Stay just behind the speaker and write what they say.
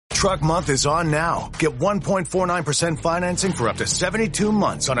Truck Month is on now. Get 1.49% financing for up to 72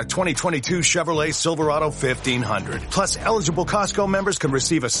 months on a 2022 Chevrolet Silverado 1500. Plus, eligible Costco members can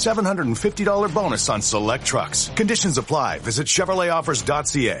receive a $750 bonus on select trucks. Conditions apply. Visit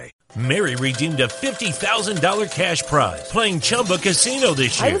ChevroletOffers.ca. Mary redeemed a $50,000 cash prize playing Chumba Casino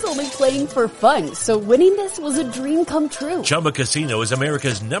this year. I was only playing for fun, so winning this was a dream come true. Chumba Casino is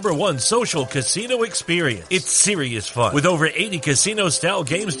America's #1 social casino experience. It's serious fun. With over 80 casino-style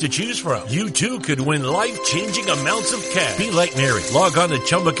games to choose from, you too could win life-changing amounts of cash. Be like Mary. Log on to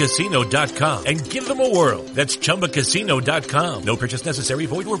ChumbaCasino.com and give them a whirl. That's ChumbaCasino.com. No purchase necessary.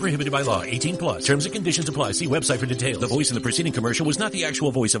 Void where prohibited by law. 18 plus. Terms and conditions apply. See website for details. The voice in the preceding commercial was not the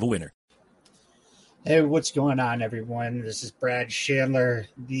actual voice of a winner. Hey, what's going on, everyone? This is Brad Chandler,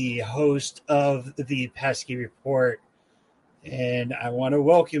 the host of the Pesky Report, and I want to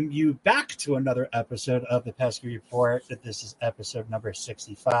welcome you back to another episode of the Pesky Report. This is episode number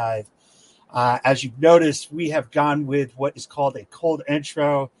 65. As you've noticed, we have gone with what is called a cold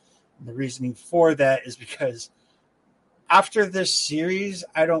intro. And the reasoning for that is because after this series,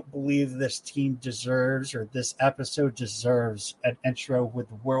 I don't believe this team deserves, or this episode deserves, an intro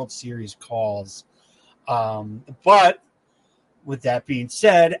with World Series calls. But with that being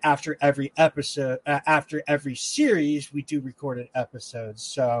said, after every episode, after every series, we do recorded episodes.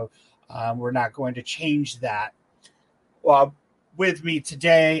 So we're not going to change that. Well, with me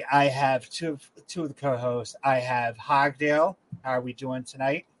today, I have two of the co-hosts. I have Hogdale. How are we doing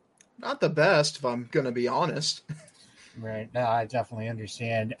tonight? Not the best, if I'm going to be honest. Right. No, I definitely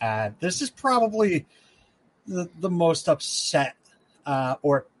understand. This is probably the most upset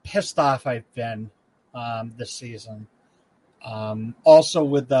or pissed off I've been this season. Also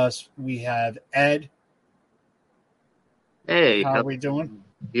with us, we have Ed. Hey. How are we doing?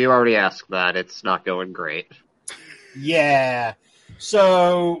 You already asked that. It's not going great. Yeah.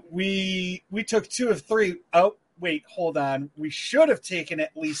 So we took 2 of 3. Oh, wait, hold on. We should have taken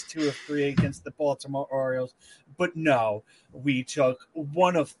at least 2 of 3 against the Baltimore Orioles. But no, we took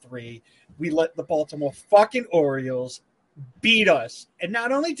 1 of 3. We let the Baltimore fucking Orioles beat us. And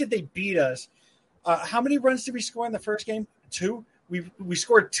not only did they beat us, how many runs did we score in the first game? 2. We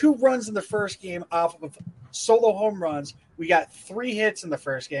scored 2 runs in the first game off of solo home runs. We got 3 hits in the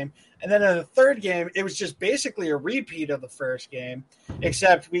first game. And then in the third game, it was just basically a repeat of the first game,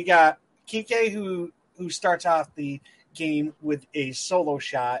 except we got Kike, who starts off the game with a solo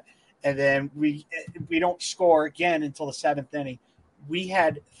shot. And then we don't score again until the 7th inning. We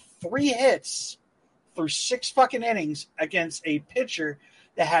had 3 hits through 6 fucking innings against a pitcher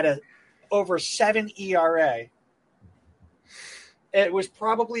that had a over 7 ERA. It was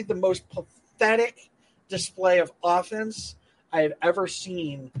probably the most pathetic display of offense I have ever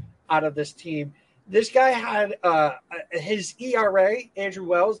seen out of this team. This guy had his ERA, Andrew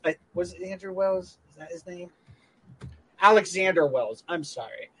Wells. Was it Andrew Wells? Is that his name? Alexander Wells. I'm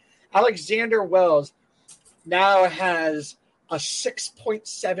sorry. Alexander Wells now has a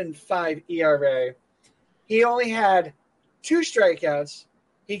 6.75 ERA. He only had 2 strikeouts.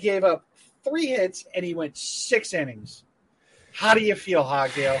 He gave up 3 hits, and he went 6 innings. How do you feel,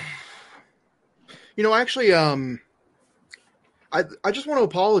 Hogdale? You know, actually, I just want to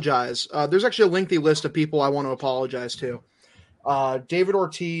apologize. There's actually a lengthy list of people I want to apologize to. David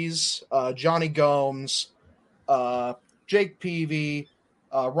Ortiz, Johnny Gomes, Jake Peavy,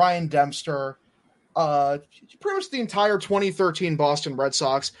 Ryan Dempster, pretty much the entire 2013 Boston Red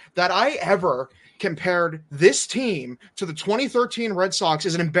Sox. That I ever compared this team to the 2013 Red Sox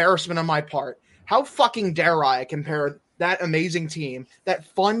is an embarrassment on my part. How fucking dare I compare that amazing team, that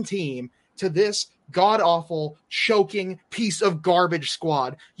fun team, to this god-awful, choking piece of garbage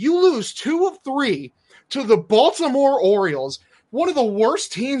squad? You lose 2 of 3 to the Baltimore Orioles, one of the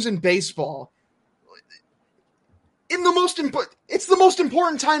worst teams in baseball. It's the most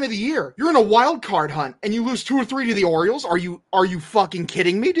important time of the year. You're in a wild card hunt, and you lose 2 or 3 to the Orioles. Are you fucking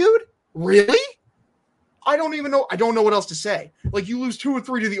kidding me, dude? Really? I don't even know. I don't know what else to say. Like, you lose 2 or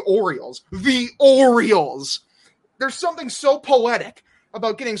 3 to the Orioles. The Orioles. There's something so poetic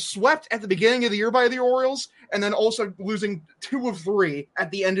about getting swept at the beginning of the year by the Orioles, and then also losing 2 of 3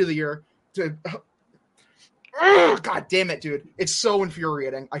 at the end of the year to. God damn it, dude. It's so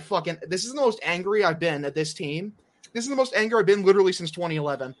infuriating. This is the most angry I've been at this team. This is the most angry I've been literally since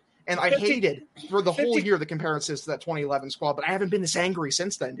 2011. And I hated for the whole year the comparisons to that 2011 squad, but I haven't been this angry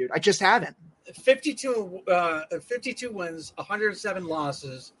since then, dude. I just haven't. 52 wins, 107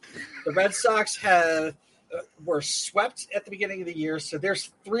 losses. The Red Sox were swept at the beginning of the year, so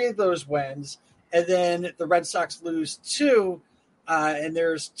there's 3 of those wins. And then the Red Sox lose 2, and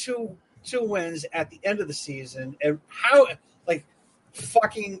there's two wins at the end of the season. And how, like,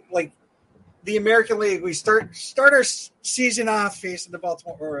 fucking like the American League. We start our season off facing the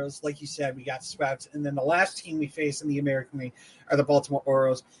Baltimore Orioles. Like you said, we got swept, and then the last team we face in the American League are the Baltimore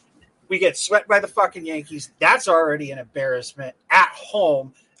Orioles. We get swept by the fucking Yankees. That's already an embarrassment at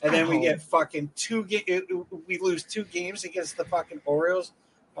home. And then we get fucking we lose 2 games against the fucking Orioles.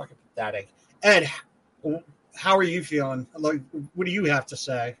 Fucking pathetic. Ed, how are you feeling? Like, what do you have to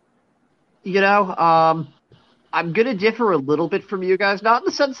say? You know, I'm going to differ a little bit from you guys, not in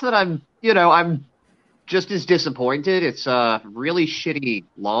the sense that I'm just as disappointed. It's a really shitty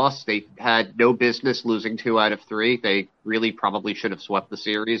loss. They had no business losing 2 out of 3. They really probably should have swept the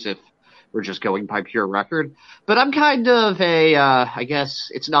series if we're just going by pure record. But I'm kind of I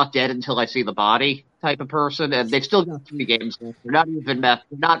guess it's not dead until I see the body type of person, and they've still got 3 games left. They're not even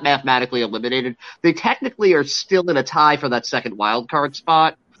not mathematically eliminated. They technically are still in a tie for that second wild card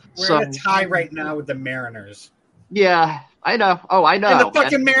spot. We're in a tie right now with the Mariners. Yeah, I know. Oh, I know. And the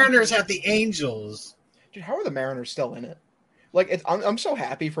fucking Mariners have the Angels. Dude, how are the Mariners still in it? Like, I'm so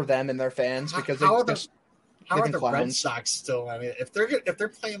happy for them and their fans because how are the clowns. Red Sox still? I mean, if they're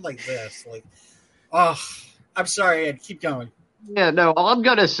playing like this, like, oh, I'm sorry, Ed. Keep going. Yeah, no. All I'm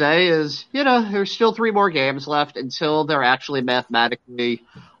gonna say is, there's still 3 more games left until they're actually mathematically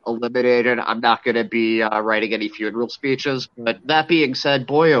eliminated. I'm not gonna be writing any funeral speeches. But that being said,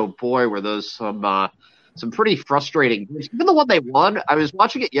 boy, oh boy, were those some pretty frustrating games. Even the one they won, I was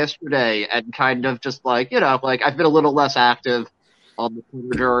watching it yesterday and kind of just like, I've been a little less active on the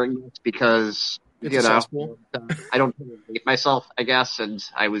Twitter during this because, I don't hate myself, I guess, and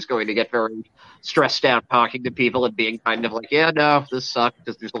I was going to get very stressed out talking to people and being kind of like, yeah, no, this sucks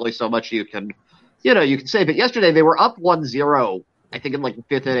because there's only so much you can say. But yesterday they were up 1-0, I think in like the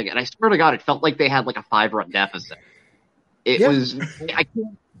 5th inning, and I swear to God, it felt like they had like a 5-run deficit. It was,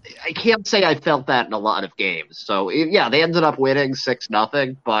 I can't say I felt that in a lot of games. So, they ended up winning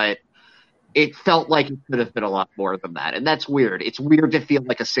 6-0, but it felt like it could have been a lot more than that. And that's weird. It's weird to feel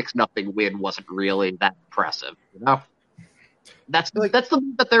like a 6-0 win wasn't really that impressive, That's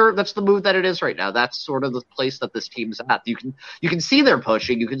the mood that it is right now. That's sort of the place that this team's at. You can see they're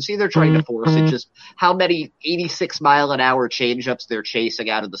pushing. You can see they're trying to force it. Just how many 86-mile-an-hour changeups they're chasing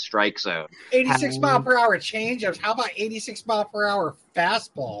out of the strike zone. 86-mile-per-hour changeups. How about 86-mile-per-hour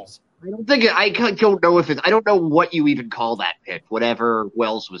fastballs? I don't know what you even call that pitch, whatever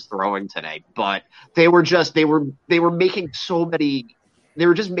Wells was throwing today, but they were making so many. They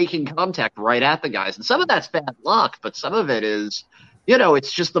were just making contact right at the guys. And some of that's bad luck, but some of it is,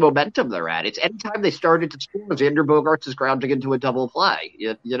 it's just the momentum they're at. It's anytime they started to score, Xander Bogaerts is grounding into a double play.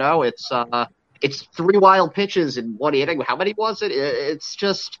 It's 3 wild pitches in 1 inning. How many was it? It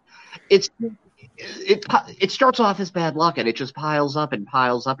starts off as bad luck and it just piles up and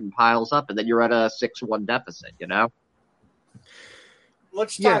piles up and piles up, and then you're at a 6-1 deficit,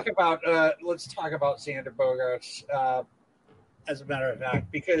 Let's talk about Xander Bogaerts. As a matter of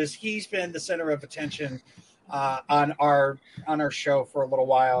fact, because he's been the center of attention on our show for a little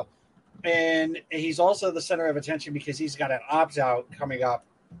while, and he's also the center of attention because he's got an opt-out coming up,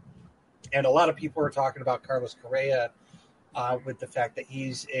 and a lot of people are talking about Carlos Correa with the fact that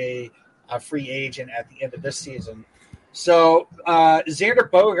he's a free agent at the end of this season. So Xander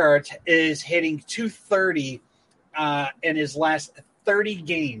Bogaerts is hitting .230 in his last 30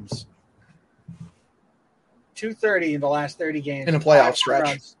 games. .230 in the last 30 games. In a playoff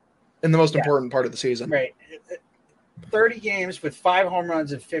stretch. In the most important part of the season. Right. 30 games with 5 home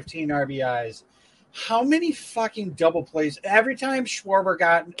runs and 15 RBIs. How many fucking double plays? Every time Schwarber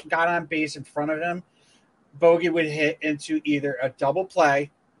got on base in front of him, Bogey would hit into either a double play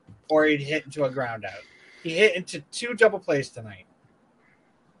or he'd hit into a ground out. He hit into 2 double plays tonight.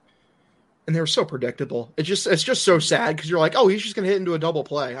 And they were so predictable. It's just so sad because you're like, oh, he's just going to hit into a double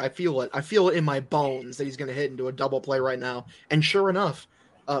play. I feel it. I feel it in my bones that he's going to hit into a double play right now. And sure enough,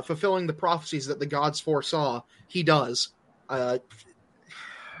 fulfilling the prophecies that the gods foresaw, he does.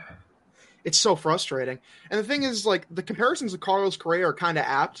 It's so frustrating. And the thing is, like, the comparisons of Carlos Correa are kind of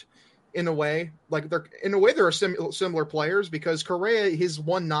apt in a way. Like, they're similar players because Correa, his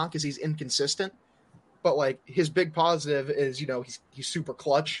one knock is he's inconsistent. But, like, his big positive is, he's super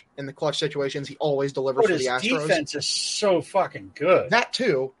clutch. In the clutch situations, he always delivers for the Astros. His defense is so fucking good. That,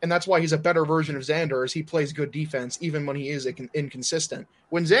 too. And that's why he's a better version of Xander, is he plays good defense, even when he is inconsistent.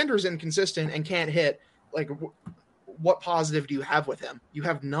 When Xander's inconsistent and can't hit, like, what positive do you have with him? You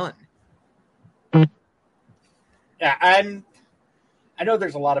have none. Yeah, I know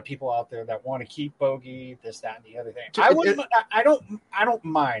there's a lot of people out there that want to keep Bogey, this, that, and the other thing. I don't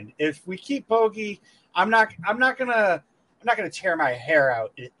mind. If we keep Bogey, I'm not gonna tear my hair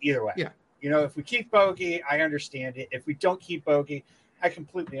out either way. Yeah. If we keep Bogey, I understand it. If we don't keep Bogey, I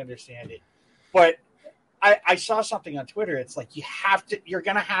completely understand it. But I saw something on Twitter. It's like you're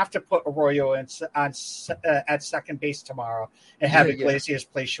going to have to put Arroyo at second base tomorrow and have Iglesias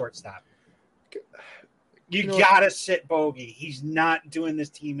play shortstop. You got to sit Bogey. He's not doing this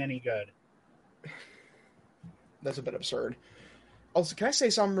team any good. That's a bit absurd. Also, can I say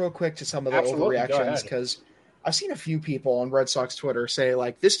something real quick to some of the Absolutely. overreactions? Because I've seen a few people on Red Sox Twitter say,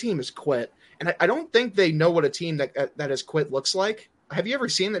 like, this team has quit. And I don't think they know what a team that has quit looks like. Have you ever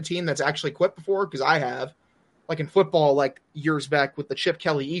seen the team that's actually quit before? Because I have. Like in football, like years back with the Chip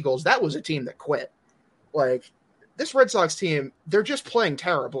Kelly Eagles, that was a team that quit. Like, this Red Sox team, they're just playing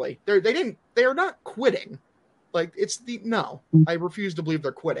terribly. They are not quitting. Like, I refuse to believe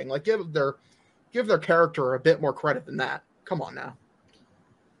they're quitting. Like, give their character a bit more credit than that. Come on now.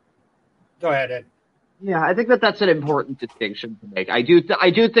 Go ahead, Ed. Yeah, I think that's an important distinction to make. I do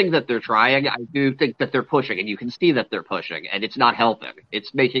think that they're trying. I do think that they're pushing, and you can see that they're pushing, and it's not helping.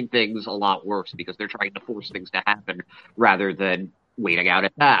 It's making things a lot worse because they're trying to force things to happen rather than waiting out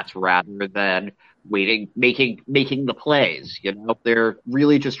at bats, rather than making the plays. You know, they're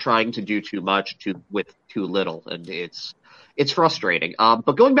really just trying to do too much with too little, and it's frustrating.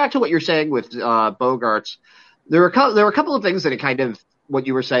 But going back to what you're saying with Bogaerts, there are a couple of things that it kind of what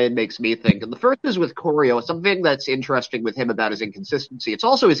you were saying makes me think. And the first is with Corio. Something that's interesting with him about his inconsistency. It's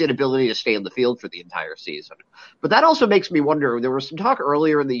also his inability to stay in the field for the entire season. But that also makes me wonder. There was some talk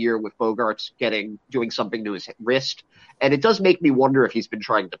earlier in the year with Bogaerts doing something to his wrist. And it does make me wonder if he's been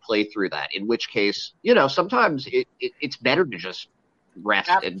trying to play through that, in which case, you know, sometimes it's better to just rest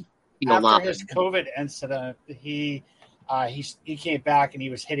and after his COVID incident, he came back and he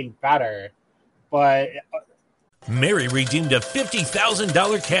was hitting better. But Mary redeemed a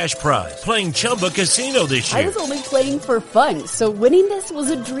 $50,000 cash prize playing Chumba Casino this year. I was only playing for fun, so winning this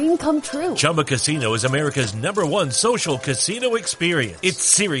was a dream come true. Chumba Casino is America's #1 social casino experience. It's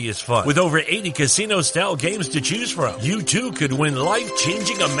serious fun. With over 80 casino-style games to choose from, you too could win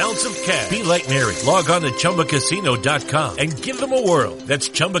life-changing amounts of cash. Be like Mary. Log on to ChumbaCasino.com and give them a whirl. That's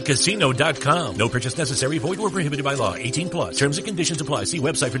ChumbaCasino.com. No purchase necessary. Void where prohibited by law. 18+. Terms and conditions apply. See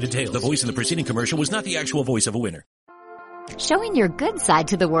website for details. The voice in the preceding commercial was not the actual voice of a winner. Showing your good side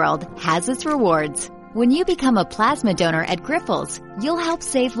to the world has its rewards. When you become a plasma donor at Grifols, you'll help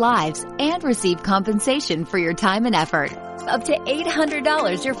save lives and receive compensation for your time and effort. Up to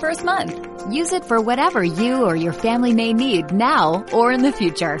 $800 your first month. Use it for whatever you or your family may need now or in the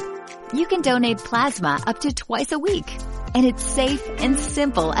future. You can donate plasma up to twice a week. And it's safe and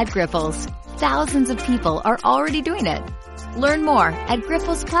simple at Grifols. Thousands of people are already doing it. Learn more at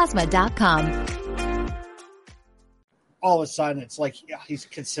grifolsplasma.com. All of a sudden, it's like he's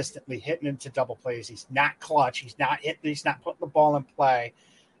consistently hitting into double plays. He's not clutch. He's not putting the ball in play.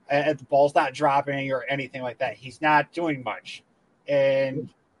 The ball's not dropping or anything like that. He's not doing much. And,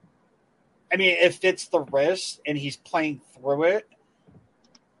 I mean, if it's the wrist and he's playing through it,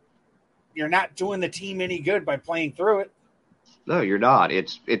 you're not doing the team any good by playing through it. No, you're not.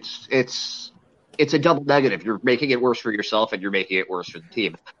 It's a double negative. You're making it worse for yourself and you're making it worse for the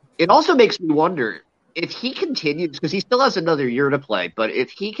team. It also makes me wonder, if he continues, because he still has another year to play, but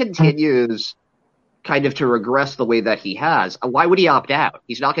if he continues kind of to regress the way that he has, why would he opt out?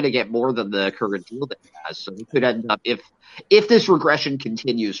 He's not going to get more than the current deal that he has. So he could end up, if this regression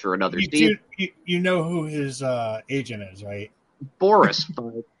continues for another season. You know who his agent is, right? Boris.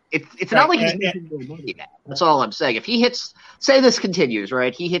 But it's not like he's making more money now. That's all I'm saying. If he hits, say this continues,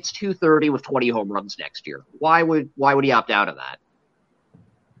 right? He hits 230 with 20 home runs next year. Why would he opt out of that?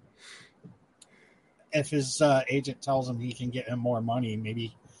 If his agent tells him he can get him more money,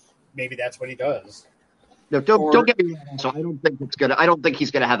 maybe that's what he does. No, don't get me wrong. So I don't think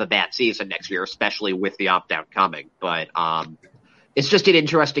he's gonna have a bad season next year, especially with the opt out coming. But it's just an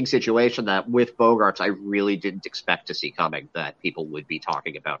interesting situation that with Bogaerts, I really didn't expect to see coming that people would be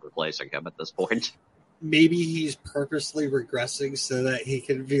talking about replacing him at this point. Maybe he's purposely regressing so that he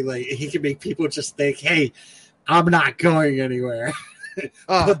can make people just think, "Hey, I'm not going anywhere."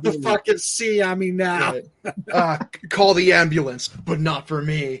 Put the fucking C on me now. Call the ambulance, but not for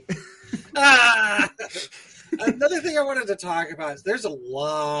me. Another thing I wanted to talk about is there's a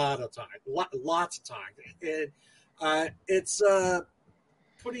lot of talk, lots of talk. It's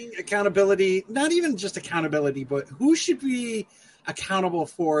putting accountability, not even just accountability, but who should be accountable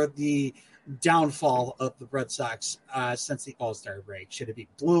for the downfall of the Red Sox since the All-Star break. Should it be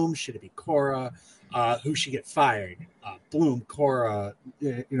Bloom? Should it be Cora? Who should get fired? Bloom, Cora,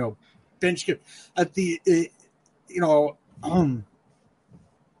 bench.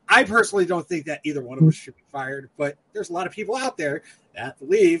 I personally don't think that either one of us should be fired, but there's a lot of people out there that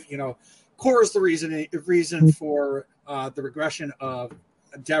believe, Cora's the reason for the regression of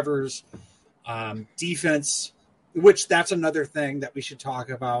Devers' defense, which that's another thing that we should talk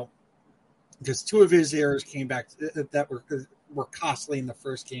about, because 2 of his errors came back that were costly in the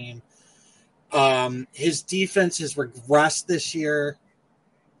first game. His defense has regressed this year.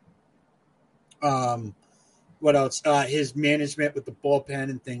 What else? His management with the bullpen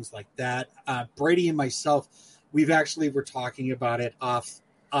and things like that. Brady and myself, we're talking about it off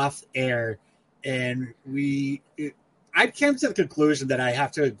air, and I came to the conclusion that I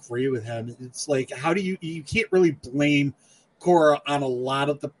have to agree with him. It's like, how do you can't really blame Cora on a lot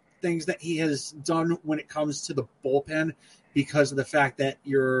of the things that he has done when it comes to the bullpen, because of the fact that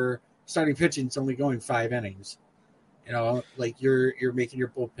your starting pitching is only going 5 innings. Like you're making your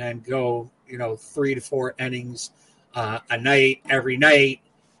bullpen go, 3 to 4 innings a night, every night,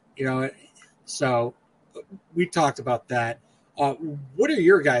 so we talked about that. What are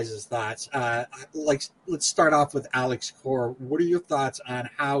your guys' thoughts? Let's start off with Alex Cora. What are your thoughts on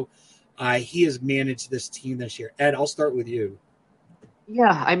how he has managed this team this year? Ed, I'll start with you.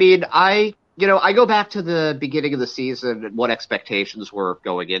 Yeah, I mean, I go back to the beginning of the season and what expectations were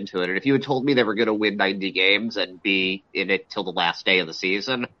going into it. And if you had told me they were going to win 90 games and be in it till the last day of the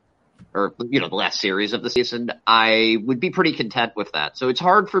season, or, the last series of the season, I would be pretty content with that. So it's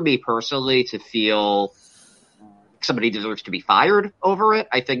hard for me personally to feel somebody deserves to be fired over it.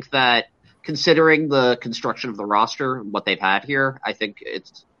 I think that considering the construction of the roster and what they've had here, I think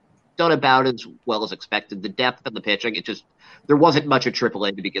it's done about as well as expected. The depth and the pitching, there wasn't much at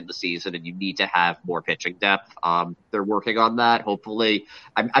AAA to begin the season, and you need to have more pitching depth. They're working on that. Hopefully,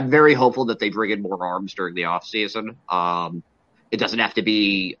 I'm very hopeful that they bring in more arms during the off season. It doesn't have to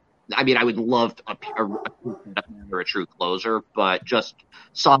be. I mean, I would love a true closer, but just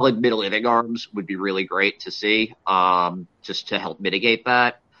solid middle inning arms would be really great to see, just to help mitigate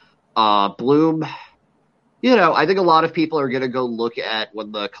that. Bloom, I think a lot of people are going to go look at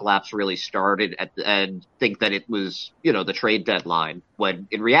when the collapse really started and think that it was, the trade deadline, when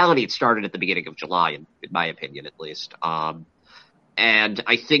in reality it started at the beginning of July, in my opinion, at least. And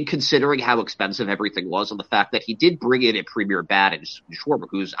I think considering how expensive everything was and the fact that he did bring in a premier bat in Schwarber,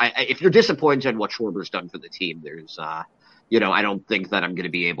 if you're disappointed in what Schwarber's done for the team, there's, I don't think that I'm going to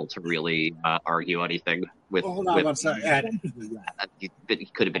be able to really argue anything with. Hold on one second, Ed. He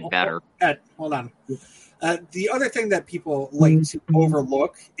could have been better. Ed, hold on. The other thing that people like to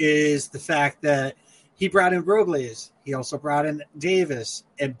overlook is the fact that he brought in Robles. He also brought in Davis,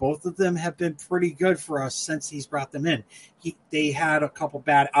 and both of them have been pretty good for us since he's brought them in. They had a couple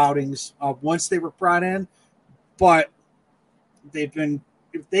bad outings once they were brought in, but they've been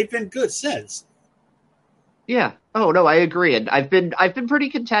good since. Yeah. Oh no, I agree, and I've been pretty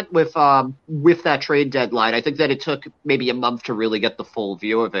content with that trade deadline. I think that it took maybe a month to really get the full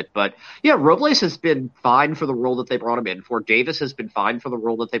view of it, but yeah, Robles has been fine for the role that they brought him in for. Davis has been fine for the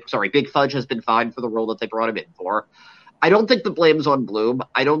role Big Fudge has been fine for the role that they brought him in for. I don't think the blame's on Bloom.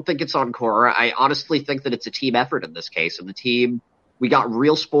 I don't think it's on Cora. I honestly think that it's a team effort in this case, and the team, we got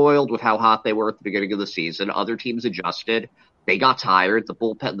real spoiled with how hot they were at the beginning of the season. Other teams adjusted. They got tired. The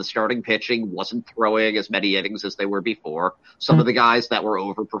bullpen, the starting pitching wasn't throwing as many innings as they were before. Some of the guys that were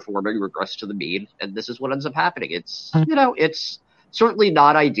overperforming regressed to the mean, and this is what ends up happening. It's, it's certainly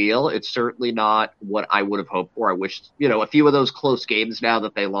not ideal. It's certainly not what I would have hoped for. I wish, a few of those close games now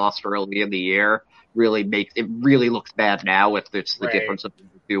that they lost early in the year really looks bad now if it's the difference of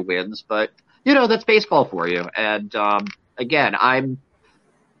 2 wins. But, that's baseball for you. And, again, I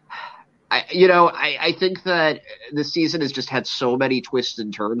think that the season has just had so many twists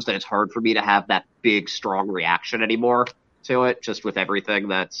and turns that it's hard for me to have that big, strong reaction anymore to it, just with everything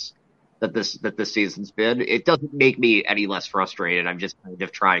that this season's been. It doesn't make me any less frustrated. I'm just kind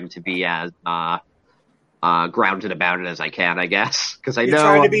of trying to be as grounded about it as I can, I guess. Because You're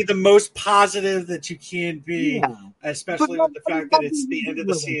trying to be the most positive that you can be, especially with the fact that it's the end of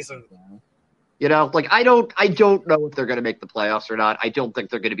the season. I don't know if they're going to make the playoffs or not. I don't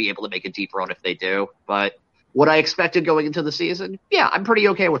think they're going to be able to make a deep run if they do. But what I expected going into the season, yeah, I'm pretty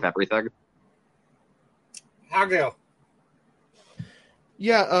okay with everything. I'll go.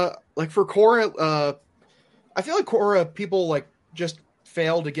 Yeah, for Cora, I feel like Cora, people just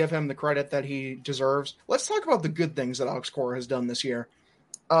fail to give him the credit that he deserves. Let's talk about the good things that Alex Cora has done this year.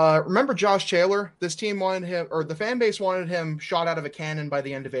 Remember Josh Taylor? This team wanted him, or the fan base wanted him shot out of a cannon by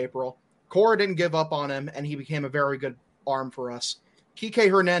the end of April. Cora didn't give up on him, and he became a very good arm for us.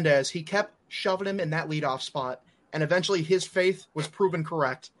 Kike Hernandez, he kept shoving him in that leadoff spot, and eventually his faith was proven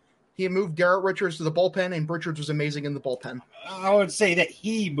correct. He moved Garrett Richards to the bullpen, and Richards was amazing in the bullpen. I would say that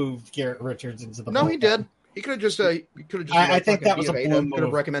he moved Garrett Richards into the bullpen. No, he did. He could have just. I think that was a Bloom move. Could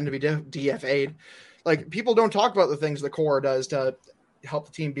have recommended to be DFA'd. Like, people don't talk about the things that Cora does to help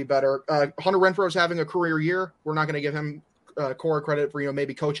the team be better. Hunter Renfro's having a career year. We're not going to give him Cora credit for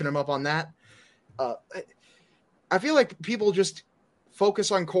maybe coaching him up on that. I feel like people just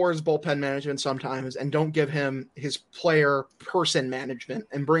focus on Cora's bullpen management sometimes and don't give him his player person management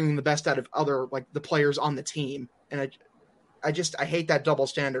and bringing the best out of other, like, the players on the team. And I hate that double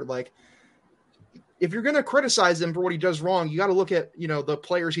standard. Like, if you're going to criticize him for what he does wrong, you got to look at, the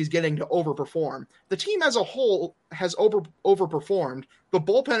players he's getting to overperform. The team as a whole has overperformed. The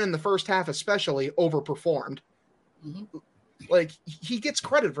bullpen in the first half especially overperformed. Mm-hmm. Like, he gets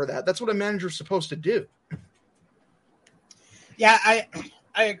credit for that. That's what a manager's supposed to do. Yeah,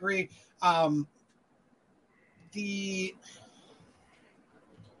 I agree. The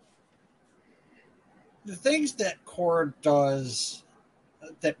things that Cora does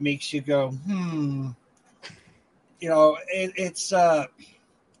that makes you go, it's I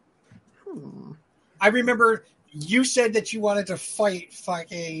remember you said that you wanted to fight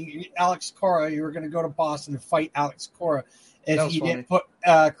fucking Alex Cora. You were going to go to Boston and fight Alex Cora if you didn't put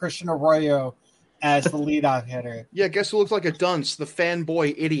Christian Arroyo as the leadoff hitter. Yeah, guess who looks like a dunce? The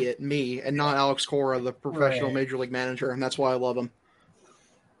fanboy idiot, me, and not Alex Cora, the professional major league manager, and that's why I love him.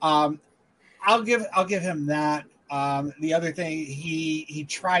 I'll give him that. The other thing, he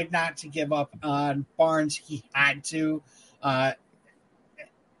tried not to give up on Barnes. He had to,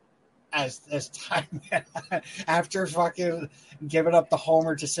 as time went on, after fucking giving up the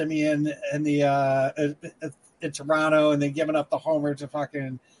homer to Simeon in Toronto, and then giving up the homer to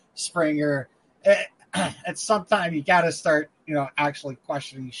fucking Springer. At some time, you got to start, actually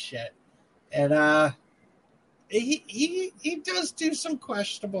questioning shit. And he does do some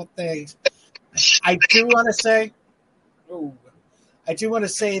questionable things. I do want to say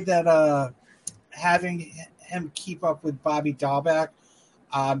that having him keep up with Bobby Dahlbeck,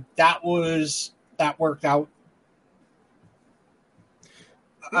 that worked out.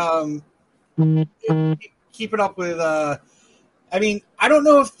 Keep it up with. I don't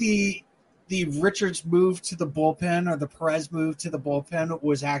know if the Richards move to the bullpen or the Perez move to the bullpen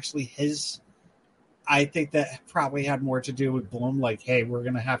was actually his. I think that probably had more to do with Bloom. Like, hey, we're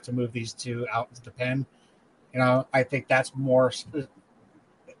going to have to move these two out to the pen. I think that's more.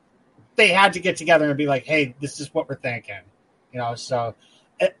 They had to get together and be like, hey, this is what we're thinking. So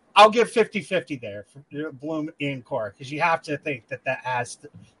I'll give 50-50 there for Bloom and Cora, because you have to think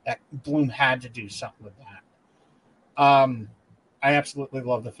that Bloom had to do something with that. I absolutely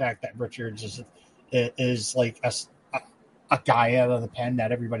love the fact that Richards is like a guy out of the pen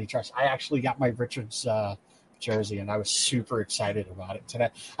that everybody trusts. I actually got my Richards jersey, and I was super excited about it today.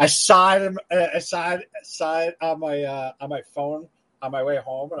 I saw it on my phone on my way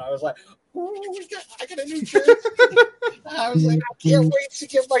home, and I was like, "Ooh, I got a new jersey!" I was like, "I can't wait to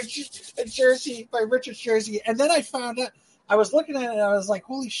get my jersey, my Richards jersey." And then I found out, I was looking at it, and I was like,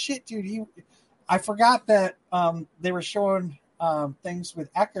 "Holy shit, dude!" I forgot that they were showing things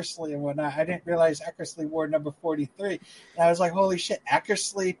with Eckersley and whatnot. I didn't realize Eckersley wore number 43. And I was like, holy shit,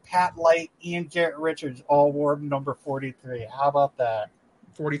 Eckersley, Pat Light, and Garrett Richards all wore number 43. How about that?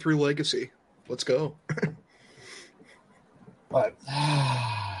 43 legacy. Let's go. But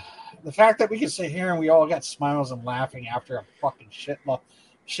the fact that we can sit here and we all got smiles and laughing after a fucking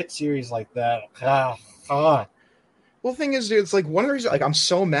shit series like that. Well, the thing is, dude, it's like one of the reasons, like, I'm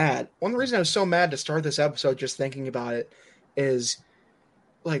so mad. One of the reasons I was so mad to start this episode just thinking about it is,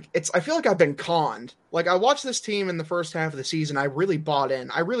 like, I feel like I've been conned. Like, I watched this team in the first half of the season. I really bought in.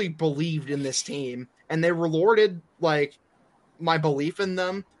 I really believed in this team, and they rewarded, like, my belief in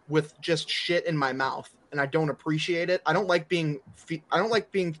them with just shit in my mouth, and I don't appreciate it. I don't like being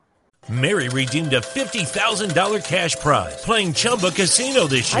Mary redeemed a $50,000 cash prize playing Chumba Casino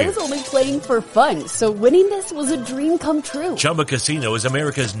this year. I was only playing for fun, so winning this was a dream come true. Chumba Casino is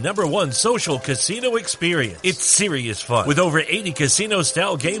America's #1 social casino experience. It's serious fun. With over 80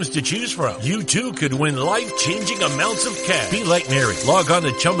 casino-style games to choose from, you too could win life-changing amounts of cash. Be like Mary. Log on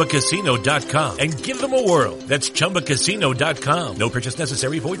to ChumbaCasino.com and give them a whirl. That's ChumbaCasino.com. No purchase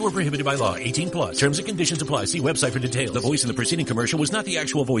necessary. Void where prohibited by law. 18+. Terms and conditions apply. See website for details. The voice in the preceding commercial was not the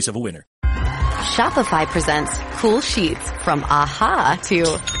actual voice of a winner. Shopify presents cool sheets from AHA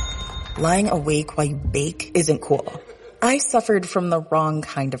to lying awake while you bake isn't cool. I suffered from the wrong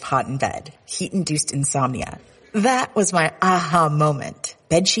kind of hot in bed, heat-induced insomnia. That was my aha moment.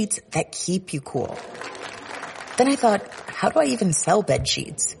 Bed sheets that keep you cool. Then I thought, how do I even sell bed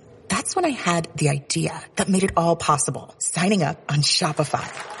sheets? That's when I had the idea that made it all possible, signing up on Shopify.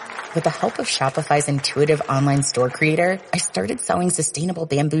 With the help of Shopify's intuitive online store creator, I started selling sustainable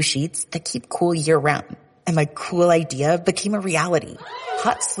bamboo sheets that keep cool year-round. and my cool idea became a reality.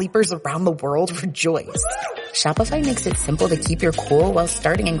 Hot sleepers around the world rejoice. Shopify makes it simple to keep your cool while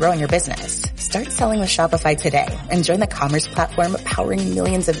starting and growing your business. Start selling with Shopify today and join the commerce platform powering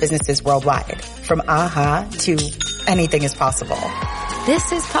millions of businesses worldwide. From aha to anything is possible.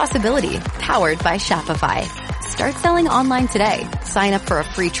 This is Possibility, powered by Shopify. Start selling online today. Sign up for a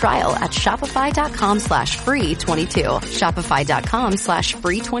free trial at shopify.com/free22.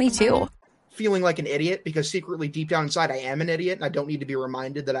 Shopify.com/free22. Feeling like an idiot because secretly deep down inside I am an idiot and I don't need to be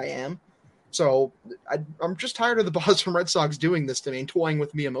reminded that I am. So I'm just tired of the Boston Red Sox doing this to me and toying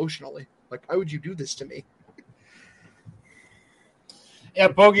with me emotionally. Like, why would you do this to me? Yeah,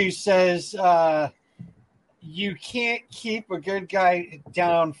 Bogey says you can't keep a good guy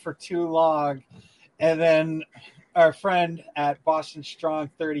down for too long. And then our friend at Boston Strong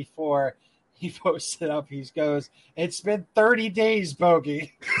 34, he posted up, he goes, "It's been 30 days,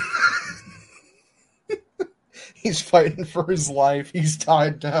 Bogey." He's fighting for his life. He's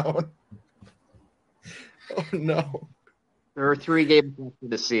tied down. Oh, no. There are 3 games left in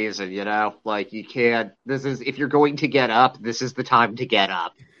the season, Like, you can't... if you're going to get up, this is the time to get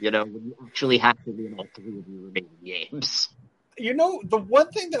up. When you actually have to win all 3 of your remaining games. The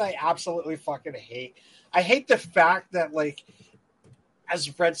one thing that I absolutely fucking hate, I hate the fact that, like,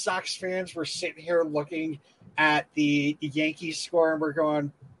 as Red Sox fans, we're sitting here looking at the Yankees score and we're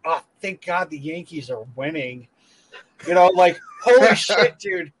going, oh, thank God the Yankees are winning. Like, holy shit,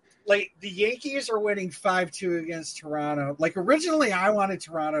 dude. Like, the Yankees are winning 5-2 against Toronto. Like, originally I wanted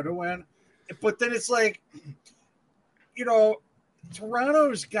Toronto to win, but then it's like,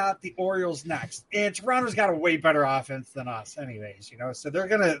 Toronto's got the Orioles next, and Toronto's got a way better offense than us anyways, so they're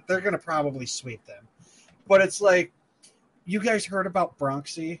gonna probably sweep them. But it's like, you guys heard about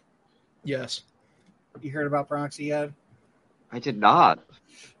Bronxy? Yes. You heard about Bronxy yet? I did not.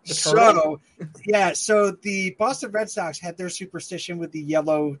 So the Boston Red Sox had their superstition with the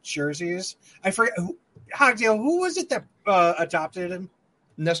yellow jerseys. I forget who was it that adopted him?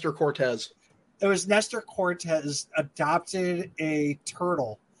 Nestor Cortez. It was Nestor Cortez adopted a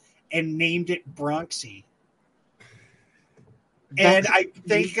turtle and named it Bronxy. And I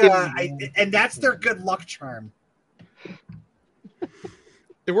think and that's their good luck charm.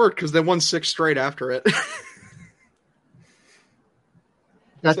 It worked because they won 6 straight after it.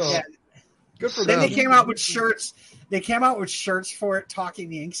 That's good for then them. they came out with shirts. They came out with shirts for it.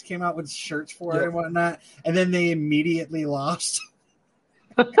 Talking Yanks came out with shirts for it and whatnot, and then they immediately lost.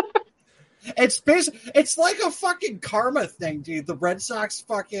 It's like a fucking karma thing, dude. The Red Sox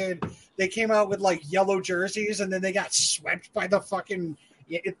they came out with like yellow jerseys, and then they got swept by the fucking.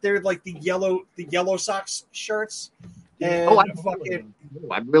 They're like the yellow Sox shirts. And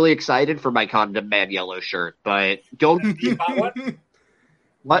I'm really excited for my Condom Man yellow shirt, but don't. You bought one?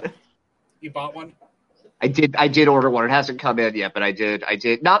 What? You bought one? I did order one. It hasn't come in yet, but I did.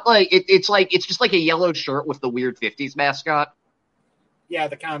 Not like it's just like a yellow shirt with the weird 50s mascot. Yeah,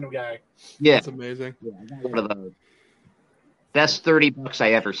 the condom guy. Yeah. That's amazing. Yeah, I got one of those. Best $30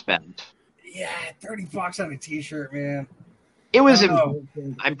 I ever spent. Yeah, $30 on a t-shirt, man. It was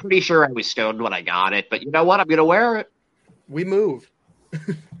I'm pretty sure I was stoned when I got it, but you know what? I'm gonna wear it. We moved.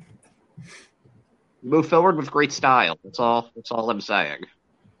 Move forward with great style. That's all I'm saying.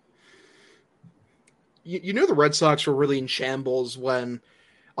 You knew the Red Sox were really in shambles when,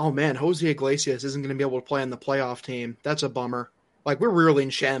 oh man, Jose Iglesias isn't going to be able to play on the playoff team. That's a bummer. Like, we're really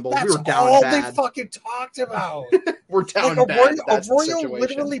in shambles. That's we were down all bad. they fucking talked about. We're down like, bad. That's the Arroyo situation.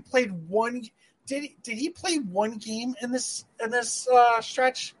 literally played one. Did he play one game in this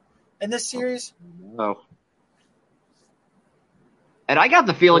stretch in this series? No. And I got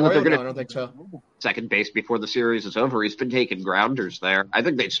the feeling that they're going to. I don't think so. Second base before the series is over. He's been taking grounders there. I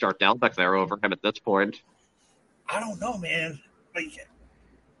think they'd start Delbeck there over him at this point. I don't know, man. Like,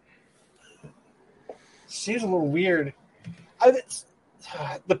 seems a little weird.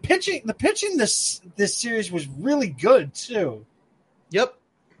 The pitching this series was really good too. Yep.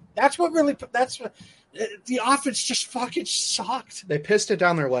 That's what the offense just fucking sucked. They pissed it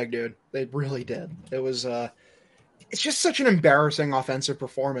down their leg, dude. They really did. It was it's just such an embarrassing offensive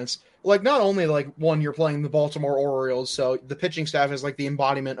performance. Like, not only like one, you're playing the Baltimore Orioles, so the pitching staff is like the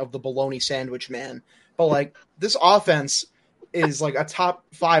embodiment of the bologna sandwich man. But like, this offense is like a top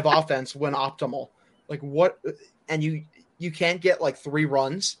 5 offense when optimal. Like, what? And you can't get like 3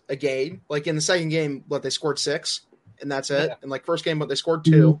 runs a game. Like in the second game, they scored 6, and that's it. Yeah. And like first game, they scored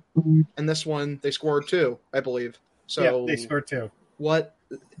 2, and this one they scored 2, I believe. So yeah, they scored 2. What?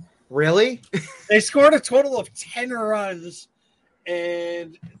 Really? They scored a total of 10 runs,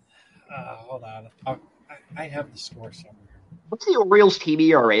 and hold on, I have the score somewhere. What's the Orioles team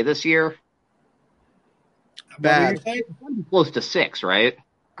ERA this year? Bad. What did you say? Close to 6, right?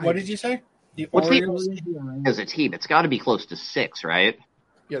 What did you say? What's the Orioles as a team? It's got to be close to 6, right?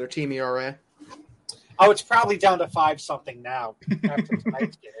 Yeah, their team ERA. Oh, it's probably down to 5-something now after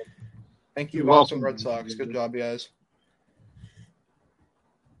tonight's game. Thank you, Boston Red Sox. Good job, guys.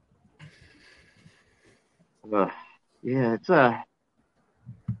 Yeah, it's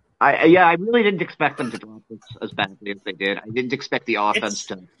I really didn't expect them to drop this as badly as they did. I didn't expect the offense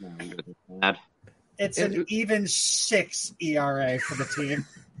to be this bad. It's an even 6 ERA for the team.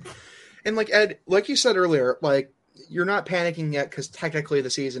 And like Ed, like you said earlier, like you're not panicking yet because technically the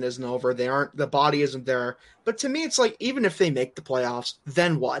season isn't over. The body isn't there. But to me, it's like even if they make the playoffs,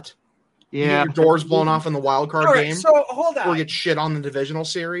 then what? Yeah, you get your doors blown off in the wild card game. So hold on. Or get shit on the divisional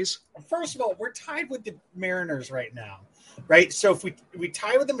series. First of all, we're tied with the Mariners right now, right? So if we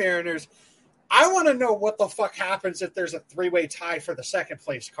tie with the Mariners, I want to know what the fuck happens if there's a 3-way tie for the second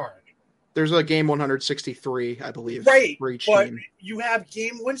place card. There's a game 163, I believe, right? For each but team. You have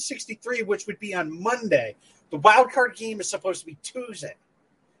game 163, which would be on Monday. The wild card game is supposed to be Tuesday.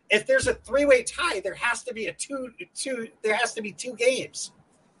 If there's a 3-way tie, there has to be There has to be 2 games.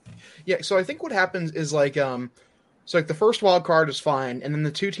 Yeah, so I think what happens is like the first wild card is fine, and then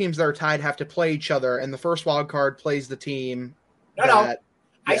the 2 teams that are tied have to play each other, and the first wild card plays the team. No.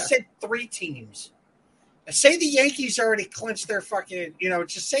 I said 3 teams. Say the Yankees already clinched their fucking,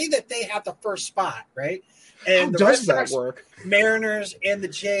 just say that they have the first spot, right? And How does that work? Mariners and the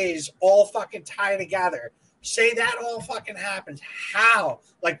Jays all fucking tie together. Say that all fucking happens. How?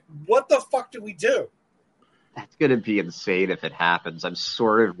 Like, what the fuck do we do? That's going to be insane if it happens. I'm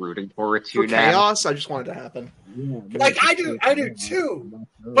sort of rooting for it too now. Chaos, I just want it to happen. Like, I do too.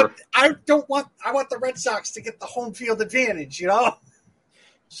 But I want the Red Sox to get the home field advantage,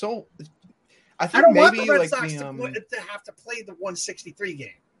 So, I I think don't maybe want the Red like Sox to have to play the 163 game.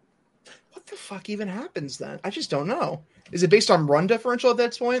 What the fuck even happens then? I just don't know. Is it based on run differential at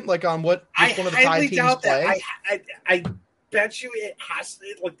that point? Like on what one of the tied teams play? I bet you it has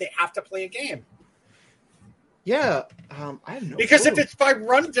to, like they have to play a game. Yeah, I have no Because clue. if it's by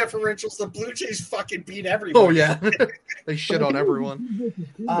run differentials, the Blue Jays fucking beat everyone. Oh yeah, they shit on everyone.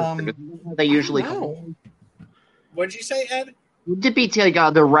 They usually call. What'd you say, Ed? Did be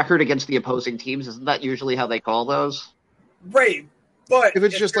the record against the opposing teams? Isn't that usually how they call those? Right, but if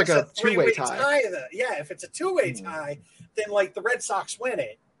it's just like a 2-way tie, if it's a 2-way tie, then like the Red Sox win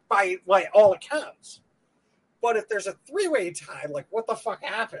it by like all accounts. But if there's a 3-way tie, like what the fuck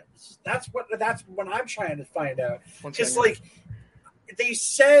happens? That's what I'm trying to find out. Because like they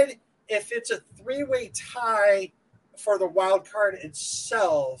said, if it's a 3-way tie for the wild card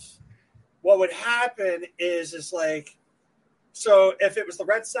itself, what would happen is like, so if it was the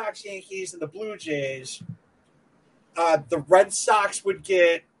Red Sox, Yankees, and the Blue Jays, the Red Sox would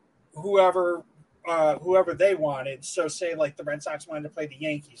get whoever they wanted. So say like the Red Sox wanted to play the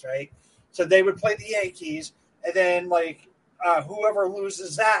Yankees, right? So they would play the Yankees, and then like whoever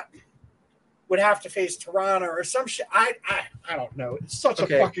loses that would have to face Toronto or some shit. I don't know. It's such a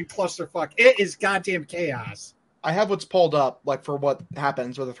fucking clusterfuck. It is goddamn chaos. I have what's pulled up like for what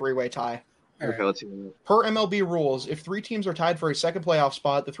happens with a 3-way tie. Okay, let's see. Per MLB rules, if 3 teams are tied for a second playoff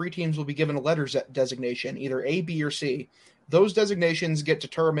spot, the 3 teams will be given a letters designation, either A, B, or C. Those designations get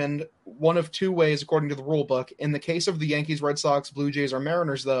determined one of 2 ways according to the rule book. In the case of the Yankees, Red Sox, Blue Jays, or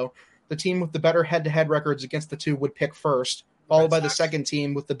Mariners, though, the team with the better head-to-head records against the 2 would pick first, followed by the second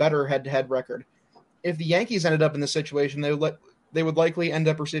team with the better head-to-head record. If the Yankees ended up in this situation, they would likely end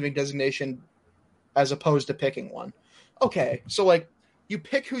up receiving designation as opposed to picking one. Okay, so like you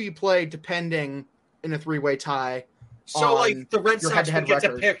pick who you play depending in a 3-way tie. So like the Red Sox would get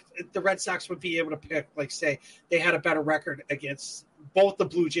record. to pick. The Red Sox would be able to pick, like say they had a better record against both the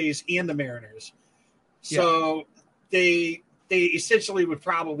Blue Jays and the Mariners. So they essentially would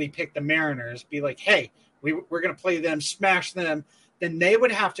probably pick the Mariners, be like, hey, we're going to play them, smash them. Then they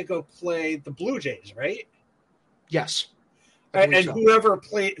would have to go play the Blue Jays, right? Yes. And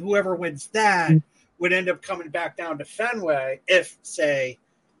whoever wins that would end up coming back down to Fenway if, say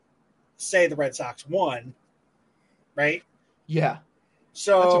the Red Sox won, right? Yeah.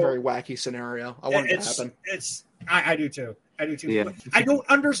 So that's a very wacky scenario. I want it to happen. I do too. I do too. Yeah. I don't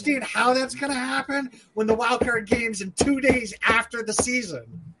understand how that's going to happen when the wild card game's in 2 days after the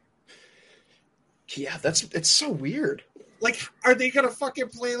season. Yeah, it's so weird. Like, are they going to fucking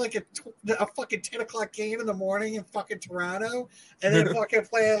play like a fucking 10 o'clock game in the morning in fucking Toronto, and then fucking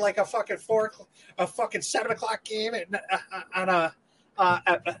play like a fucking 7 o'clock game in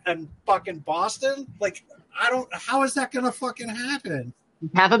fucking Boston? Like, how is that going to fucking happen?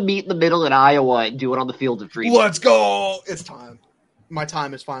 Have them meet in the middle in Iowa and do it on the Field of Dreams. Let's go! It's time. my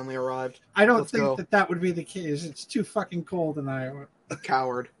time has finally arrived. I don't Let's think go. that would be the case. It's too fucking cold in Iowa.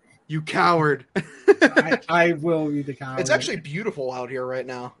 Coward. You coward. I will be the coward. It's actually beautiful out here right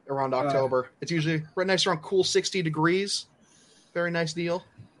now around October. It's usually right nice around cool 60 degrees. Very nice deal.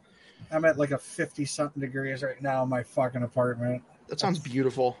 I'm at like a 50-something degrees right now in my fucking apartment. That sounds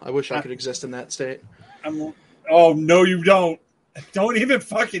beautiful. I wish I could exist in that state. Oh, no, you don't. Don't even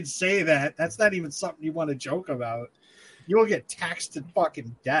fucking say that. That's not even something you want to joke about. You will get taxed to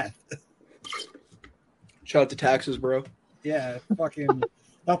fucking death. Shout out to taxes, bro. Yeah, fucking.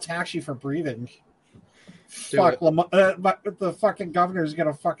 They'll tax you for breathing. Fuck, the fucking governor's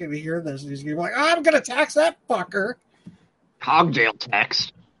gonna fucking hear this, and he's gonna be like, "I'm gonna tax that fucker." Cogdale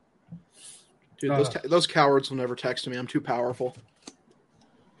text. Dude, those cowards will never text me. I'm too powerful.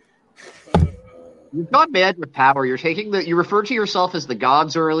 You've gone mad with power. You referred to yourself as the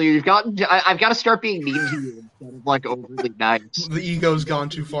gods earlier. I've got to start being mean to you instead of like overly nice. The ego's gone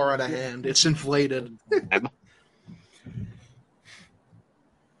too far out of hand. It's inflated.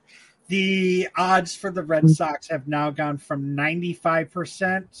 The odds for the Red Sox have now gone from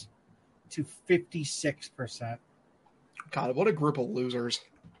 95% to 56%. God, what a group of losers.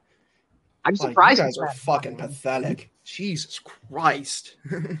 I'm surprised. You guys are fucking pathetic. Jesus Christ.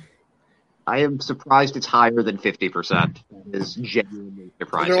 I am surprised it's higher than 50%. That is genuinely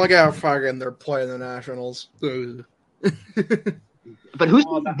surprising. They're like, fucking, they're playing the Nationals. But who's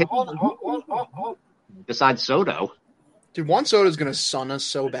besides Soto? Dude, Juan Soto's going to sun us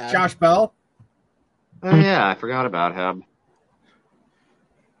so bad. Josh Bell? Oh, yeah, I forgot about him.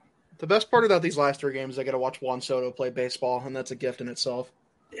 The best part about these last 3 games is I get to watch Juan Soto play baseball, and that's a gift in itself.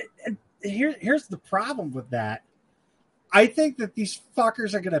 Here's the problem with that. I think that these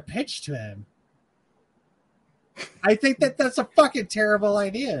fuckers are going to pitch to him. I think that that's a fucking terrible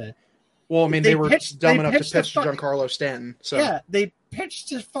idea. Well, I mean, they were dumb enough to pitch to Giancarlo Stanton. So. Yeah, they pitched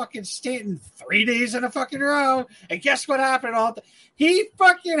to fucking Stanton 3 days in a fucking row. And guess what happened? He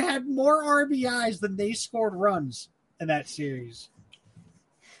fucking had more RBIs than they scored runs in that series.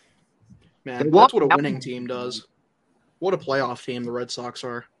 Man, that's what a winning team does. What a playoff team the Red Sox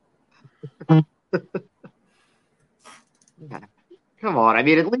are. Come on. I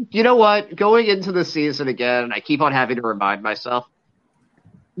mean, at least, you know what? Going into the season again, I keep on having to remind myself,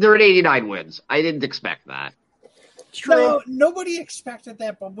 they're at 89 wins. I didn't expect that. No, nobody expected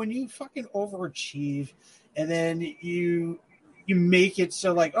that, but when you fucking overachieve and then you make it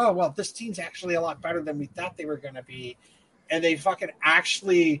so like, oh, well, this team's actually a lot better than we thought they were going to be, and they fucking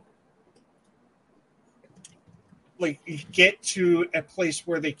actually like get to a place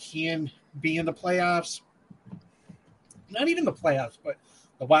where they can be in the playoffs. Not even the playoffs, but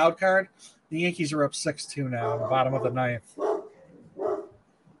the wild card. The Yankees are up 6-2 now in the bottom of the ninth.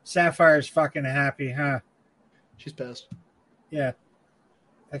 Sapphire's fucking happy, huh? She's pissed. Yeah.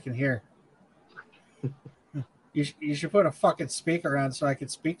 I can hear. You should put a fucking speaker on so I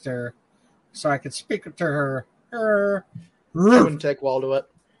could speak to her. So I could speak to her. She wouldn't take well to it.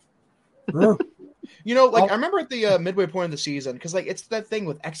 You know, like, I remember at the midway point of the season, because, like, it's that thing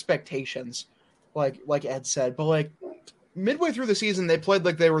with expectations, like Ed said, but, like, midway through the season, they played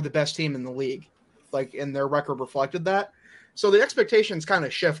like they were the best team in the league, like, and their record reflected that. So the expectations kind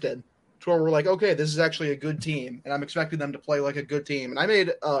of shifted to where we're like, okay, this is actually a good team, and I'm expecting them to play like a good team. And I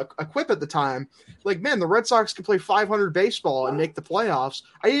made a quip at the time, like, man, the Red Sox can play 500 baseball and make the playoffs.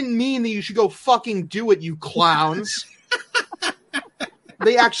 I didn't mean that you should go fucking do it, you clowns.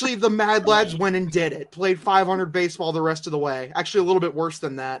 They actually, the Mad Lads went and did it, played 500 baseball the rest of the way. Actually, a little bit worse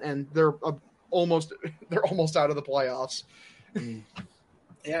than that, and they're almost out of the playoffs.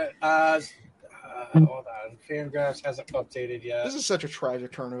 Yeah. Hold on. Fangraphs hasn't updated yet. This is such a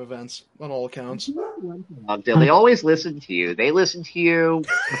tragic turn of events on all accounts. They always listen to you. They listen to you.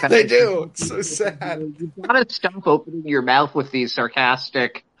 They do. It's so sad. You've got to stop opening your mouth with these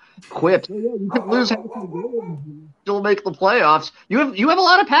sarcastic quips. You could lose half the game, still make the playoffs. You have a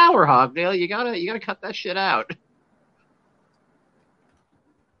lot of power, Hogdale. You gotta cut that shit out.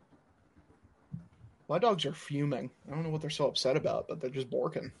 My dogs are fuming. I don't know what they're so upset about, but they're just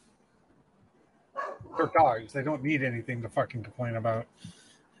barking. They're dogs. They don't need anything to fucking complain about.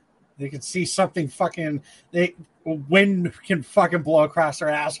 They can see something fucking. Wind can fucking blow across their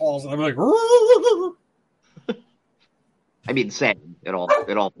assholes, and they're like. I mean, same. It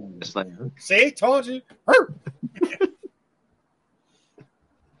all this thing. See, told you.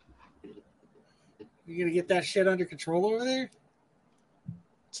 You gonna get that shit under control over there?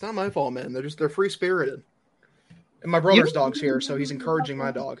 It's not my fault, man. They're free spirited. And my brother's dog's here, so he's encouraging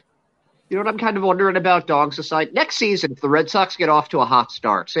my dog. You know what I'm kind of wondering about, dogs aside? Next season, if the Red Sox get off to a hot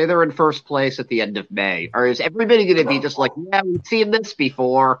start, say they're in first place at the end of May, or is everybody going to be just like, yeah, we've seen this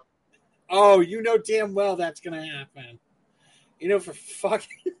before? Oh, you know damn well that's going to happen. You know, for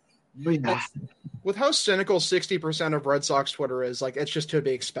fucking... Yeah. With how cynical 60% of Red Sox Twitter is, like, it's just to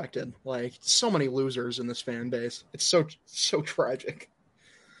be expected. Like, so many losers in this fan base. It's so tragic.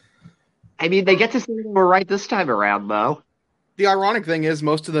 I mean, they get to see them right this time around, though. The ironic thing is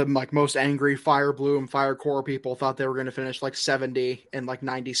most of the most angry Fire Blue and Fire Core people thought they were going to finish 70 and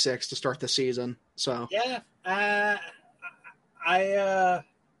 96 to start the season. So yeah, I've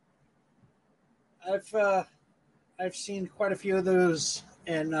seen quite a few of those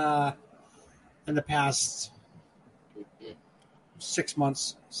in the past 6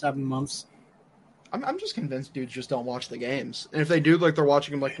 months, 7 months. I'm just convinced dudes just don't watch the games, and if they do, they're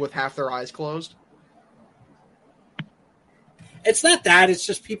watching them with half their eyes closed. It's not that. It's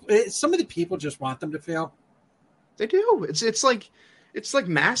just people. Some of the people just want them to fail. They do. It's like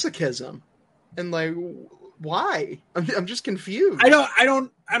masochism, and why? I'm just confused. I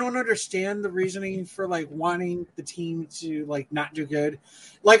don't understand the reasoning for wanting the team to not do good.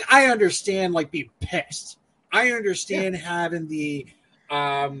 I understand being pissed. I understand having the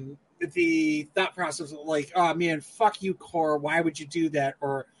thought process of oh man, fuck you, Core. Why would you do that?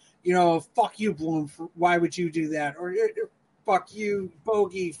 Or fuck you, Bloom. Why would you do that? Or fuck you,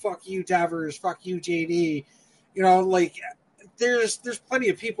 Bogey. Fuck you, Devers. Fuck you, JD. There's plenty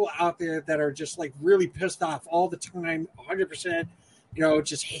of people out there that are just really pissed off all the time, 100%.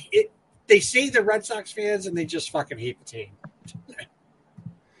 Just hate it. They say they're Red Sox fans and they just fucking hate the team.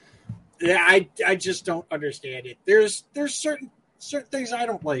 I just don't understand it. There's certain things I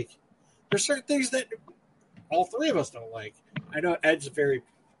don't like. There's certain things that all three of us don't like. I know Ed's very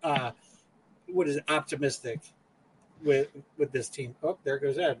optimistic with this team. Oh, there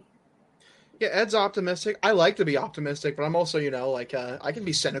goes Ed. Yeah, Ed's optimistic. I like to be optimistic, but I'm also, I can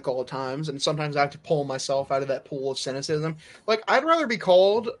be cynical at times, and sometimes I have to pull myself out of that pool of cynicism. I'd rather be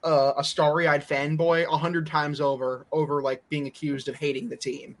called a starry-eyed fanboy 100 times over being accused of hating the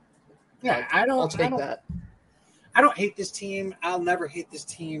team. Yeah, I'll take that. I don't hate this team. I'll never hate this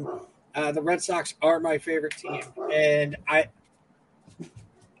team. The Red Sox are my favorite team, and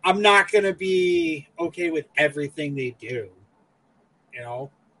I'm not going to be okay with everything they do,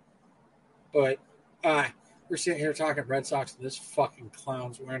 But we're sitting here talking Red Sox, and this fucking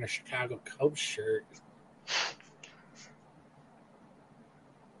clown's wearing a Chicago Cubs shirt.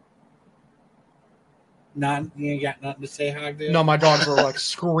 You ain't got nothing to say, Hog, dude? No, my dogs were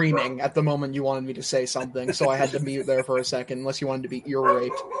screaming at the moment you wanted me to say something, so I had to mute there for a second, unless you wanted to be ear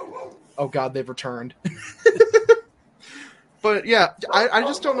raped. Oh God, they've returned. But yeah, I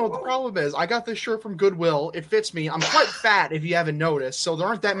just don't know what the problem is. I got this shirt from Goodwill. It fits me. I'm quite fat, if you haven't noticed, so there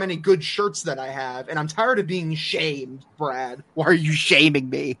aren't that many good shirts that I have, and I'm tired of being shamed, Brad. Why are you shaming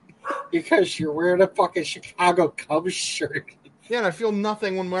me? Because you're wearing a fucking Chicago Cubs shirt. Yeah, and I feel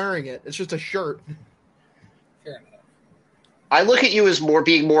nothing when wearing it. It's just a shirt. Fair enough. I look at you as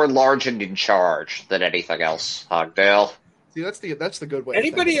being more large and in charge than anything else, Hogdale. See, that's the good way.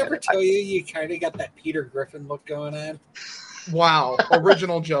 Anybody ever tell you kind of got that Peter Griffin look going on? Wow,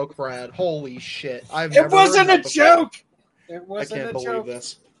 original joke, Brad. Holy shit! It wasn't a joke. It wasn't a joke. I can't believe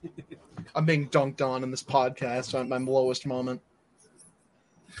this. I'm being dunked on in this podcast at my lowest moment.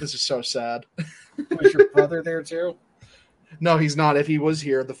 This is so sad. Was your brother there too? No, he's not. If he was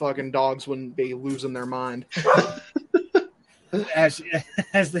here, the fucking dogs wouldn't be losing their mind. As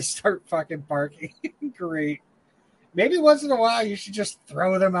they start fucking barking. Great. Maybe once in a while you should just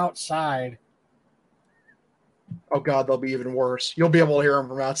throw them outside. Oh God, they'll be even worse. You'll be able to hear them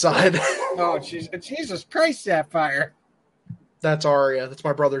from outside. Oh, Jesus Christ, Sapphire. That's Aria. That's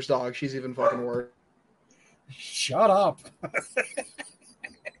my brother's dog. She's even fucking worse. Shut up.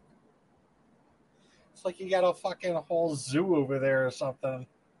 It's like you got a fucking whole zoo over there or something.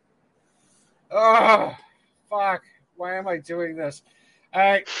 Oh, fuck. Why am I doing this? All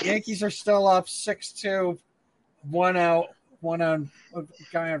right, Yankees are still up 6-2. 1 out. One on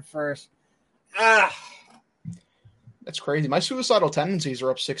guy on first. That's crazy. My suicidal tendencies are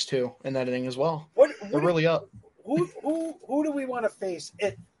up 6-2 in that inning as well. They're really up. Who do we want to face?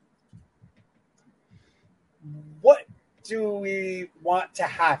 What do we want to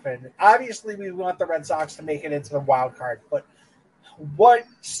happen? Obviously, we want the Red Sox to make it into the wild card, but what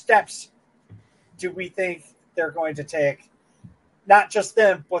steps do we think they're going to take? Not just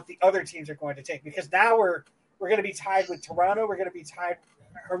them, but the other teams are going to take. Because now we're going to be tied with Toronto. We're going to be tied.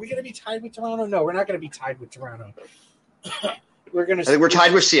 Are we going to be tied with Toronto? No, we're not going to be tied with Toronto. I think we're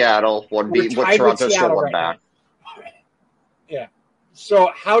tied with Seattle. Toronto's still one back. Yeah. So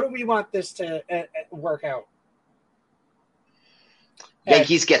how do we want this to work out?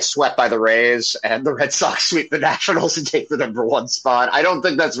 Yankees get swept by the Rays, and the Red Sox sweep the Nationals and take the number 1 spot. I don't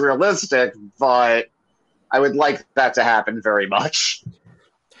think that's realistic, but I would like that to happen very much.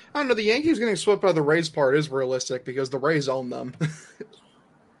 I don't know. The Yankees getting swept by the Rays part is realistic because the Rays own them.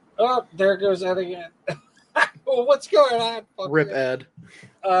 Oh, there goes Ed again. Well, what's going on? Fuck Rip you. Ed.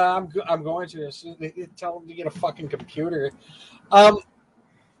 I'm going to tell him to get a fucking computer.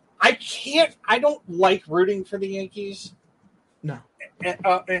 I can't. I don't like rooting for the Yankees. No.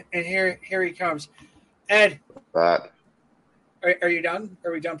 And here he comes. Ed, are you done?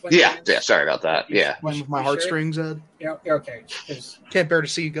 Are we done playing? Yeah. Sorry about that. Yeah. Playing with my heartstrings, Ed. Yeah. Okay. Can't bear to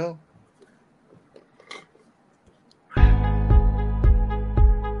see you go.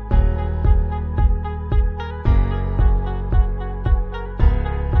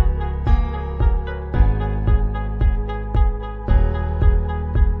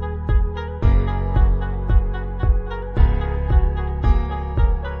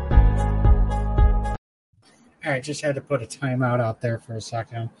 All right, just had to put a timeout out there for a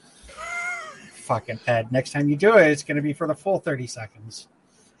second. Fucking Ed. Next time you do it, it's going to be for the full 30 seconds.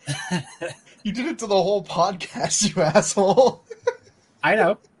 You did it to the whole podcast, you asshole. I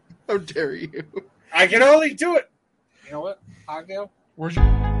know. How dare you? I can only do it. You know what? I'll go. Where's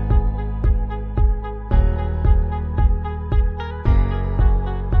your...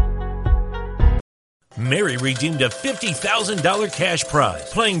 Mary redeemed a $50,000 cash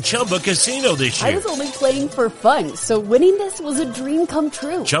prize playing Chumba Casino this year. I was only playing for fun, so winning this was a dream come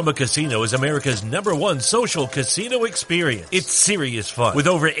true. Chumba Casino is America's #1 social casino experience. It's serious fun. With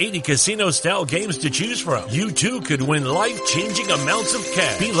over 80 casino-style games to choose from, you too could win life-changing amounts of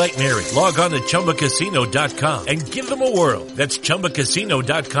cash. Be like Mary. Log on to ChumbaCasino.com and give them a whirl. That's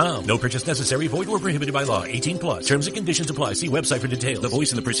ChumbaCasino.com. No purchase necessary. Void where prohibited by law. 18+. Terms and conditions apply. See website for details. The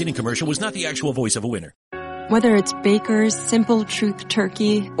voice in the preceding commercial was not the actual voice of a winner. Whether it's Baker's Simple Truth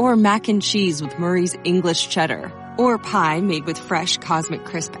Turkey or mac and cheese with Murray's English Cheddar or pie made with fresh Cosmic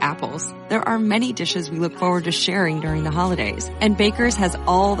Crisp apples, there are many dishes we look forward to sharing during the holidays. And Baker's has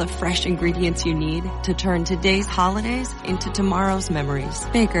all the fresh ingredients you need to turn today's holidays into tomorrow's memories.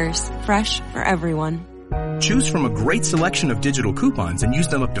 Baker's, fresh for everyone. Choose from a great selection of digital coupons and use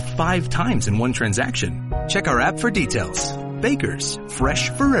them up to 5 times in one transaction. Check our app for details. Baker's, fresh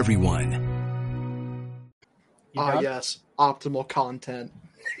for everyone. Yes. Optimal content.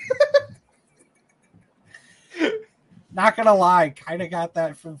 Not gonna lie, kind of got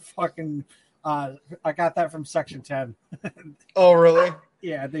that from fucking. I got that from Section 10. Oh, really?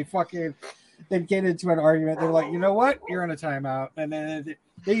 Yeah, they get into an argument. They're like, you know what? You're in a timeout, and then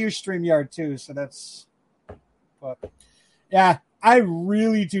they use StreamYard too. So that's. But yeah, I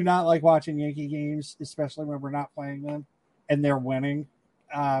really do not like watching Yankee games, especially when we're not playing them and they're winning,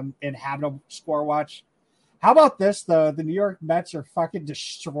 and having a score watch. How about this, though? The New York Mets are fucking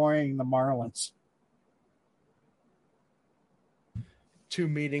destroying the Marlins. 2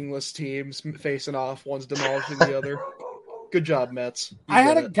 meaningless teams facing off. One's demolishing the other. Good job, Mets. I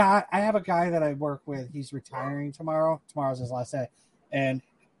have a guy that I work with. He's retiring tomorrow. Tomorrow's his last day. And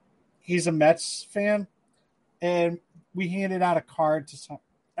he's a Mets fan. And we handed out a card to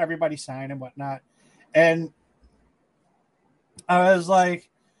everybody sign and whatnot. And I was like,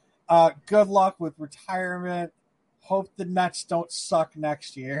 good luck with retirement. Hope the Mets don't suck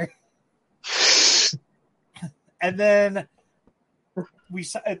next year. And then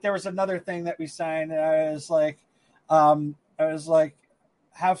there was another thing that we signed, and I was like,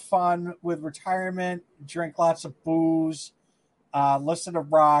 have fun with retirement, drink lots of booze, listen to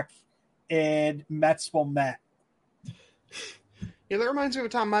rock, and Mets will Met. Yeah, that reminds me of a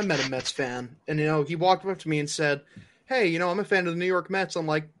time I met a Mets fan, and he walked up to me and said, hey, I'm a fan of the New York Mets. I'm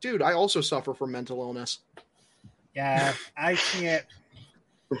like, dude, I also suffer from mental illness. Yeah, I can't.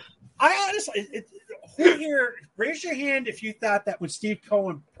 I honestly, who here, raise your hand if you thought that when Steve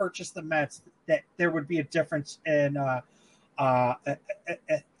Cohen purchased the Mets, that there would be a difference in for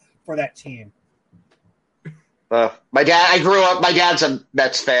that team. My dad's a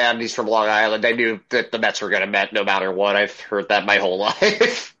Mets fan. He's from Long Island. I knew that the Mets were going to Met no matter what. I've heard that my whole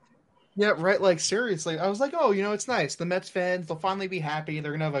life. Yeah, right. Like, seriously. I was like, oh, it's nice. The Mets fans, they'll finally be happy.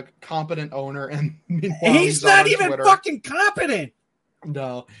 They're going to have a competent owner. And meanwhile, he's not even Twitter. Fucking competent.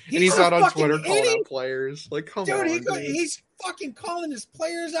 No. He's not on Twitter calling out players. Like, come on. Dude, he's fucking calling his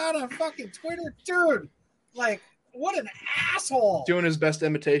players out on fucking Twitter. Dude, like, what an asshole. Doing his best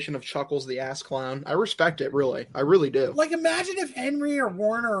imitation of Chuckles the ass clown. I respect it, really. I really do. Like, imagine if Henry or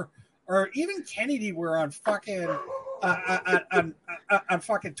Warner or even Kennedy were on fucking on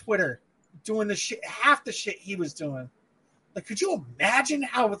fucking Twitter doing the shit, half the shit he was doing. Like, could you imagine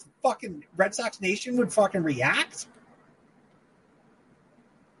how the fucking Red Sox Nation would fucking react?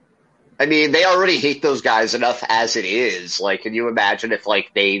 I mean, they already hate those guys enough as it is. Like, can you imagine if,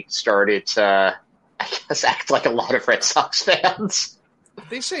 like, they started to, I guess, act like a lot of Red Sox fans?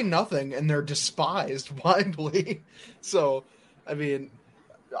 They say nothing, and they're despised widely. So, I mean,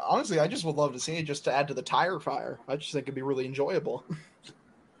 honestly, I just would love to see it just to add to the tire fire. I just think it'd be really enjoyable.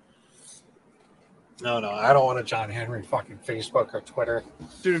 No, I don't want a John Henry fucking Facebook or Twitter.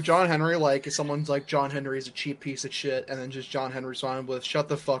 Dude, if John Henry, like, if someone's like, John Henry's a cheap piece of shit, and then just John Henry signed with, shut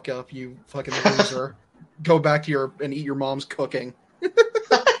the fuck up, you fucking loser. Go back to and eat your mom's cooking.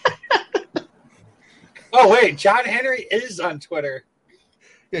 Oh, wait, John Henry is on Twitter.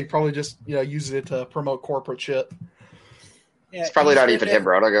 Yeah, he probably just, uses it to promote corporate shit. Yeah, it's probably not even him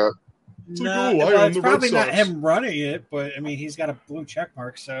running it. It's probably not him running it, but, I mean, he's got a blue check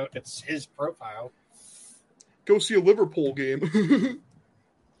mark, so it's his profile. Go see a Liverpool game.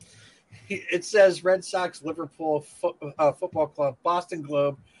 It says Red Sox, Liverpool Football Club, Boston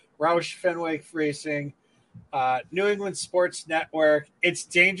Globe, Roush Fenwick Racing, New England Sports Network. It's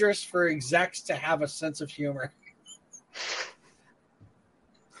dangerous for execs to have a sense of humor.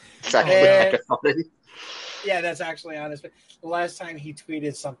 Yeah, that's actually honest. The last time he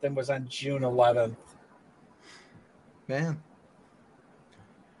tweeted something was on June 11th. Man.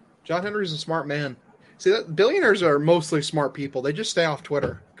 John Henry's a smart man. See, billionaires are mostly smart people. They just stay off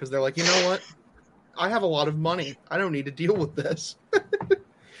Twitter because they're like, you know what? I have a lot of money. I don't need to deal with this.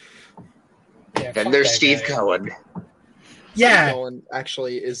 And there's Steve Cohen. Yeah. Steve Cohen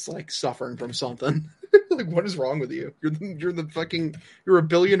actually is like suffering from something. Like, what is wrong with you? You're a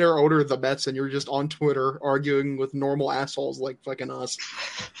billionaire owner of the Mets, and you're just on Twitter arguing with normal assholes like fucking us.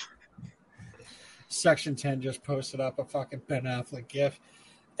 Section 10 just posted up a fucking Ben Affleck gif.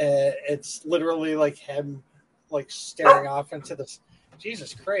 It's literally like him, like staring off into the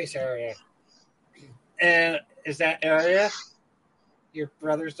Jesus Christ area. And is that area your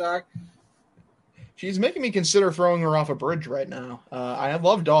brother's dog? She's making me consider throwing her off a bridge right now. I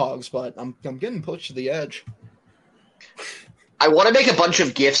love dogs, but I'm getting pushed to the edge. I want to make a bunch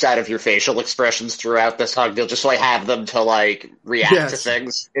of GIFs out of your facial expressions throughout this hug deal, just so I have them to like react to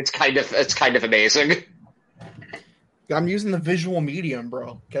things. It's kind of amazing. I'm using the visual medium,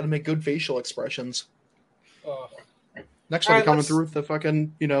 bro. Got to make good facial expressions. Next time, coming through with the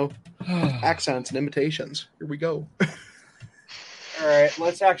fucking accents and imitations. Here we go. All right,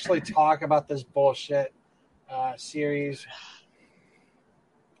 let's actually talk about this bullshit series.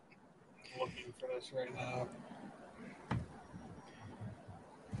 I'm looking for this right now.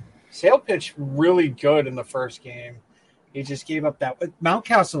 Sale pitched really good in the first game. He just gave up that.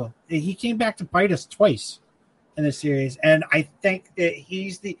 Mountcastle, he came back to bite us twice in the series, and I think that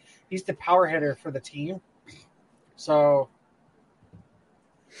he's the power hitter for the team. So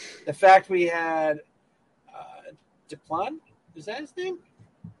the fact we had Duplan, is that his name?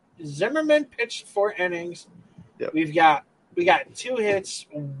 Zimmerman pitched 4 innings. Yep. We got 2 hits,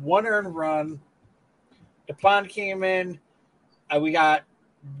 1 earned run. Duplan came in. We got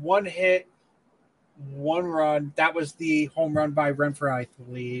 1 hit, 1 run. That was the home run by Renfroe, I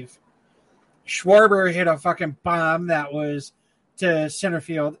believe. Schwarber hit a fucking bomb that was to center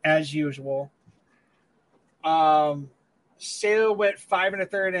field as usual. Sale went 5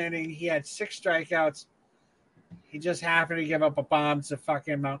 1/3 inning. He had 6 strikeouts. He just happened to give up a bomb to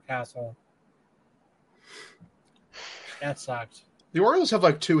fucking Mountcastle. That sucked. The Orioles have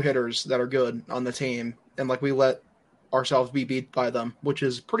like 2 hitters that are good on the team, and like we let ourselves be beat by them, which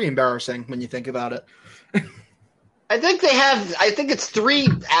is pretty embarrassing when you think about it. I think it's 3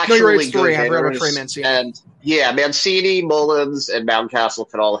 actually it's good 3. hitters. Trey Mancini. And yeah, Mancini, Mullins, and Mountcastle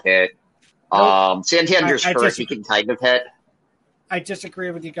can all hit. Nope. Santander's first, he can kind of hit. I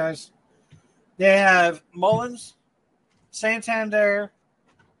disagree with you guys. They have Mullins, Santander,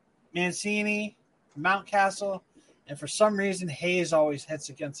 Mancini, Mountcastle, and for some reason Hayes always hits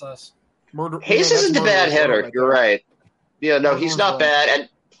against us. Hayes isn't a bad hitter. You're right. Yeah, no, he's not bad.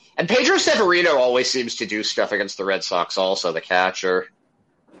 And Pedro Severino always seems to do stuff against the Red Sox also, the catcher.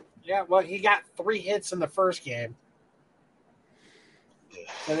 Yeah, well, he got 3 hits in the first game.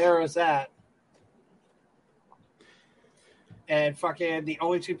 So there was that. And fucking the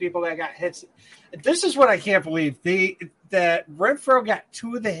only 2 people that got hits. This is what I can't believe. That Renfroe got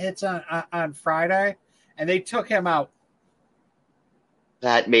 2 of the hits on Friday, and they took him out.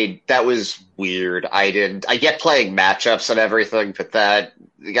 That was weird. I get playing matchups and everything, but the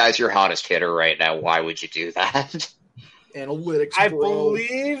guy's your hottest hitter right now. Why would you do that? Analytics, I bro.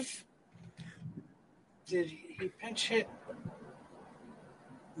 believe. Did he pinch hit?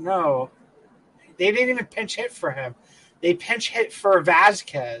 No. They didn't even pinch hit for him. They pinch hit for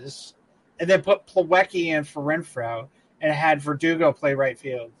Vasquez and then put Plawecki in for Renfroe and had Verdugo play right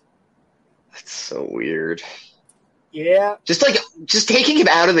field. That's so weird. Yeah. Just taking him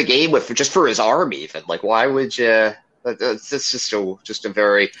out of the game just for his arm, even. Like, why would you? That's just a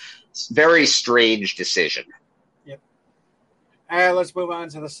very, very strange decision. Yep. All right, let's move on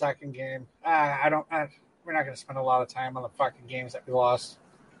to the second game. We're not going to spend a lot of time on the fucking games that we lost.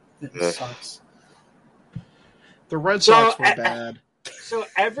 It sucks. The Red Sox were bad. So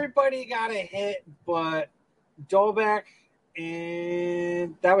everybody got a hit, but Dolbeck,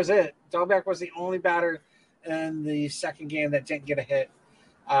 and that was it. Dolbeck was the only batter in the second game that didn't get a hit.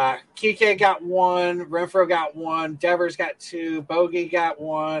 Kike got 1, Renfroe got 1, Devers got 2, Bogey got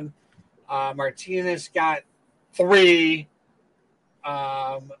 1, Martinez got 3,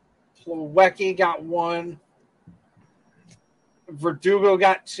 Plawecki got 1, Verdugo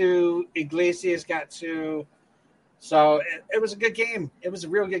got 2, Iglesias got 2. So it was a good game. It was a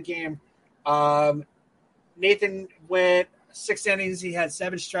real good game. Nathan went 6 innings. He had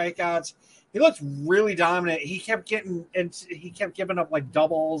 7 strikeouts. He looked really dominant. He kept giving up like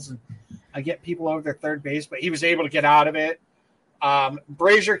doubles and get people over their third base, but he was able to get out of it.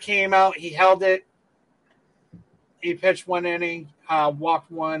 Brazier came out. He held it. He pitched 1 inning,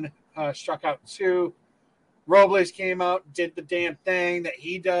 walked 1, struck out 2. Robles came out, did the damn thing that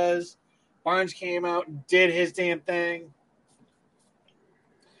he does. Barnes came out, did his damn thing.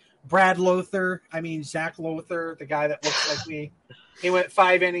 Zach Lothar, the guy that looks like me, he went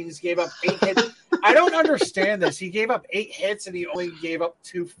 5 innings, gave up 8 hits. I don't understand this. He gave up 8 hits and he only gave up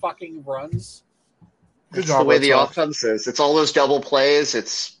 2 fucking runs. It's the way the offense is. It's all those double plays.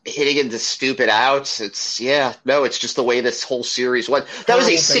 It's hitting into stupid outs. It's just the way this whole series went. That was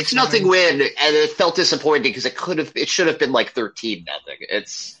a 6-0 win, and it felt disappointing because it should have been like 13-0.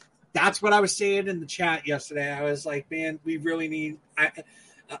 That's what I was saying in the chat yesterday. I was like, man, we really need.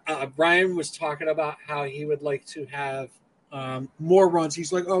 Brian was talking about how he would like to have more runs.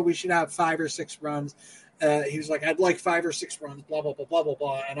 He's like, oh, we should have 5 or 6 runs. He was like, I'd like 5 or 6 runs, blah, blah, blah, blah, blah,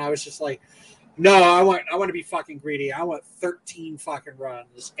 blah. And I was just like, no, I want to be fucking greedy. I want 13 fucking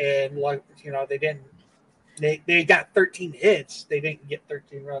runs. And they didn't. They got 13 hits. They didn't get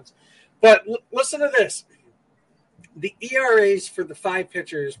 13 runs. But listen to this. The ERAs for the 5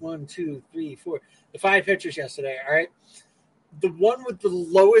 pitchers, 1, 2, 3, 4, the 5 pitchers yesterday, all right? The one with the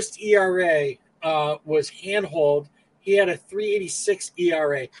lowest ERA was Handhold. He had a 3.86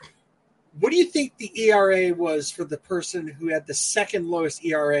 ERA. What do you think the ERA was for the person who had the second lowest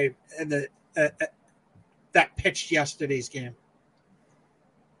ERA in that pitched yesterday's game?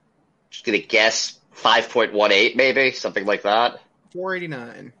 Just going to guess 5.18 maybe, something like that.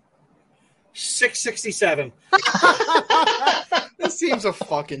 489. 667. This seems a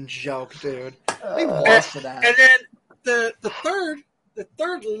fucking joke, dude. They lost for that. And then the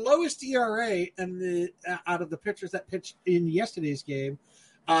third lowest ERA out of the pitchers that pitched in yesterday's game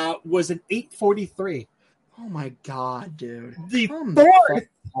was an 8.43. Oh my god, dude! The fourth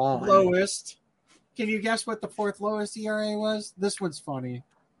lowest. Can you guess what the 4th lowest ERA was? This one's funny.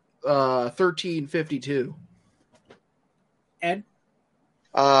 13.52. Ed?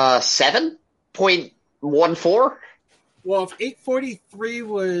 7.14. Well, if 8.43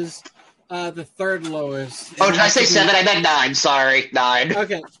 was the 3rd lowest. Oh, did I say 7? I meant 9. Sorry, 9.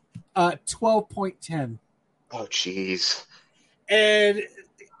 Okay. 12.10. Oh, jeez. And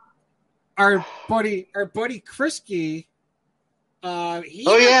our buddy Krisky,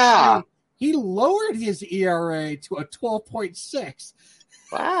 he lowered his ERA to a 12.6.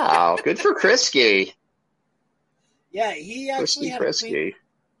 Wow, good for Krisky. Yeah, he actually had Krisky.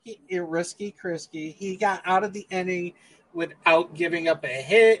 Risky Krisky. He got out of the inning without giving up a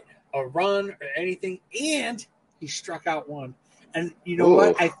hit, a run, or anything, and he struck out 1. And you know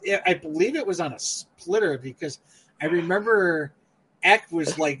what? I believe it was on a splitter because I remember Eck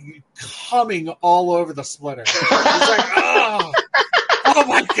was like coming all over the splitter. He's like, oh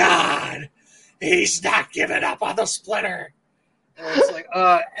my God, he's not giving up on the splitter. And it's like,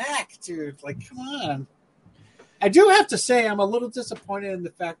 Eck, dude, like, come on. I do have to say I'm a little disappointed in the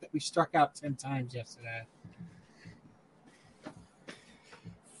fact that we struck out 10 times yesterday.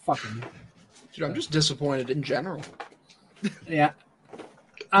 Fucking. Dude, I'm just disappointed in general. Yeah.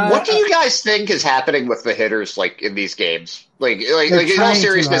 What do you guys think is happening with the hitters, like in these games? Like in all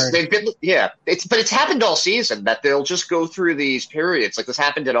seriousness, they've been it's happened all season that they'll just go through these periods. Like this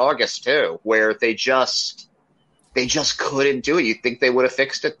happened in August too, where they just couldn't do it. You'd think they would have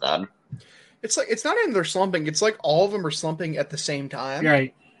fixed it then. It's like it's not even they're slumping. It's like all of them are slumping at the same time.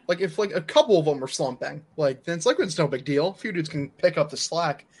 Right. Like if like a couple of them are slumping, like then it's no big deal. A few dudes can pick up the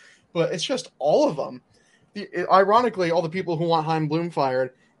slack, but it's just all of them. Ironically, all the people who want Hein Bloom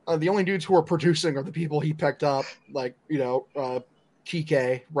fired, the only dudes who are producing are the people he picked up, like,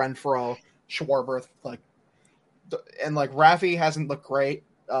 Kike, Renfro, Schwarber, and Rafi hasn't looked great.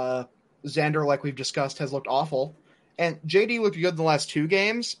 Xander, like we've discussed, has looked awful. And JD looked good in the last 2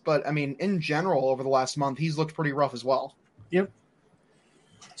 games, but I mean, in general, over the last month, he's looked pretty rough as well. Yep.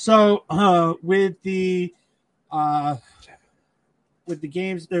 So with the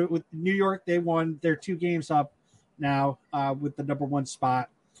games with New York, they won. They're 2 games up now with the number 1 spot.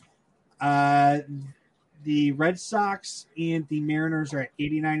 The Red Sox and the Mariners are at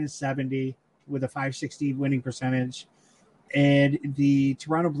 89 and 70 with a .560 winning percentage. And the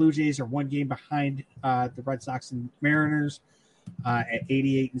Toronto Blue Jays are 1 game behind the Red Sox and Mariners at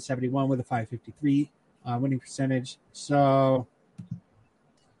 88 and 71 with a .553 winning percentage. So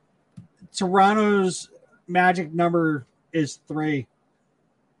Toronto's magic number is 3.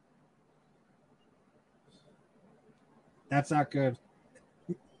 That's not good.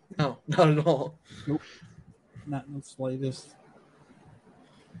 No, not at all. Nope. Not in the slightest.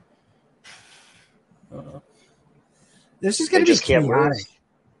 This is going to be chaotic.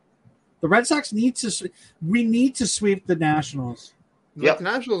 The Red Sox need to. We need to sweep the Nationals. The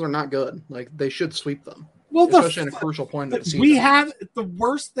Nationals are not good. They should sweep them. Well, especially in a crucial point of the season. We have the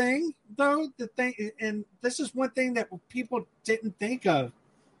worst thing, though. And this is one thing that people didn't think of.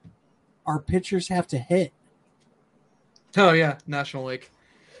 Our pitchers have to hit. Oh yeah, National League.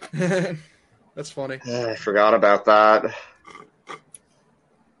 That's funny. I forgot about that.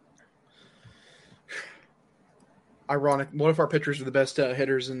 Ironic. What if our pitchers are the best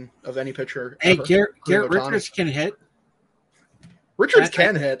hitters of any pitcher? Hey, ever? Garrett Richards can hit. Richards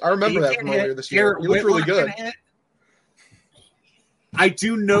can hit. I remember that from earlier this year. He looked really good. I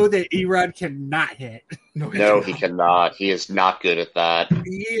do know that Erod cannot hit. No, he cannot. He is not good at that.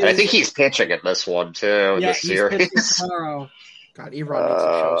 And I think he's pitching in this one too. Yeah, this series. Tomorrow. God, Erod needs to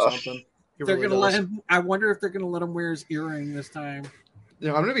show something. They're going to let him. I wonder if they're going to let him wear his earring this time.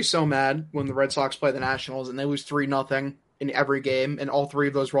 I'm going to be so mad when the Red Sox play the Nationals and they lose 3-0 in every game, and all 3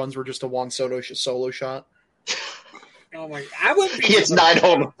 of those runs were just a Juan Soto solo shot. Oh my! I would. He hits 9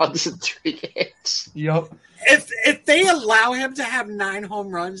 home runs in 3 games. Yep. If they allow him to have 9 home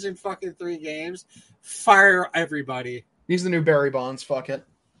runs in fucking 3 games, fire everybody. He's the new Barry Bonds. Fuck it,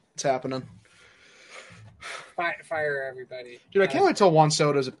 it's happening. Fire everybody, dude! I can't wait till Juan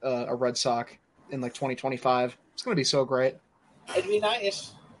Soto's a Red Sox in 2025. It's going to be so great. It'd be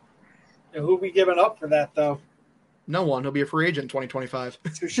nice. Who we giving up for that though? No one. He'll be a free agent in 2025.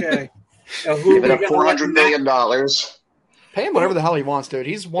 Touche. Give it up $400 million. Pay him whatever the hell he wants, dude.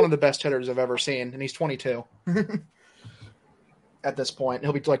 He's one of the best hitters I've ever seen, and he's 22. At this point,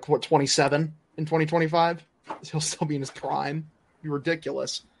 he'll be 27 in 2025. He'll still be in his prime. It'd be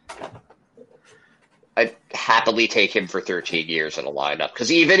ridiculous. I'd happily take him for 13 years in a lineup, because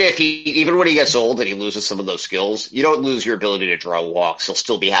even when he gets old and he loses some of those skills, you don't lose your ability to draw walks. He'll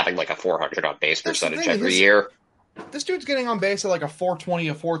still be having a 400 on base percentage every year. This dude's getting on base at a 420,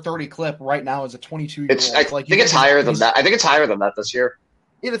 a 430 clip right now as a 22-year-old. I think it's higher than that. I think it's higher than that this year.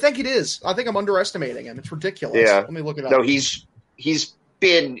 Yeah, I think it is. I think I'm underestimating him. It's ridiculous. Yeah. Let me look it up. No, he's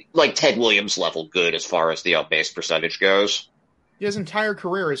been Ted Williams level good as far as the on base percentage goes. His entire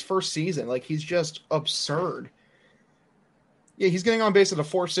career, his first season, he's just absurd. Yeah, he's getting on base at a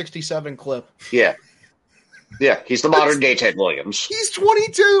 467 clip. Yeah. Yeah, he's the modern day Ted Williams. He's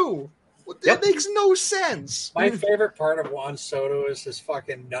 22. That makes no sense. My favorite part of Juan Soto is his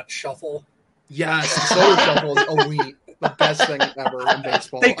fucking nut shuffle. Yes, the Soto shuffle is elite. The best thing ever in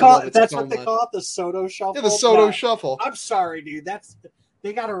baseball. They call it the Soto shuffle. Yeah, the Soto shuffle. I'm sorry, dude.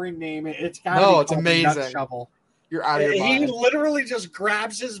 They got to rename it. It's amazing. Nut shuffle. You're out of your mind. He literally just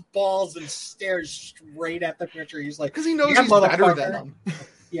grabs his balls and stares straight at the pitcher. He's like, because he knows he's better than him.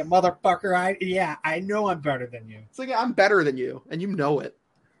 Yeah, motherfucker. I know I'm better than you. It's I'm better than you, and you know it.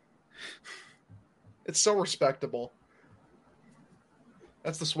 It's so respectable.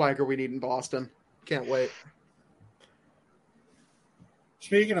 That's the swagger we need in Boston. Can't wait.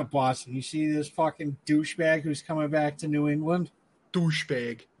 Speaking of Boston, you see this fucking douchebag who's coming back to New England?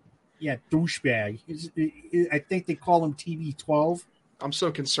 Douchebag. Yeah, douchebag. I think they call him TB12. I'm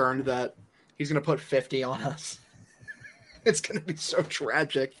so concerned that he's going to put 50 on us. It's going to be so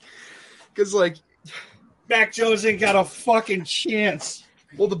tragic. Because, Mac Jones ain't got a fucking chance.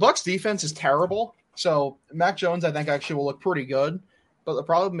 Well, the Bucs defense is terrible, so Mac Jones, I think, actually will look pretty good. But the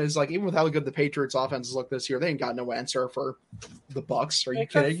problem is, even with how good the Patriots' offenses look this year, they ain't got no answer for the Bucs. Are you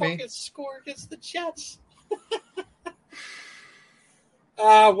kidding me? Fucking score against the Jets.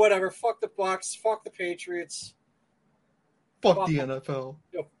 Whatever. Fuck the Bucs. Fuck the Patriots. Fuck the NFL.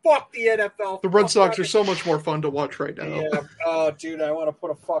 Fuck the NFL. The Red Sox are so much more fun to watch right now. Yeah. Oh, dude, I want to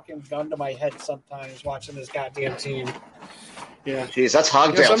put a fucking gun to my head sometimes watching this goddamn team. Yeah. Jeez, that's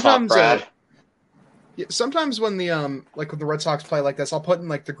Hogdale talk, Brad. Yeah, sometimes when the when the Red Sox play like this, I'll put in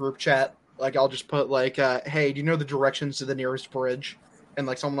like the group chat. Like I'll just put like, "Hey, do you know the directions to the nearest bridge?" And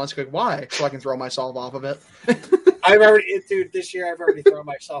like someone else goes, "Why?" So I can throw myself off of it. This year I've already thrown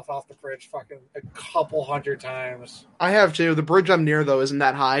myself off the bridge fucking a couple hundred times. I have too. The bridge I'm near though isn't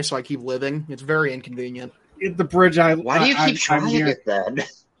that high, so I keep living. It's very inconvenient. The bridge Why do you keep trying it then?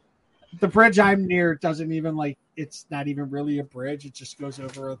 The bridge I'm near doesn't even it's not even really a bridge. It just goes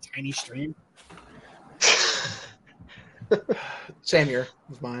over a tiny stream. Same here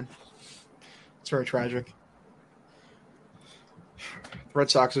with mine. It's very tragic. The Red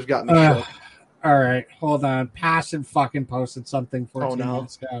Sox have gotten me short. All right, hold on. Passon fucking posted something 14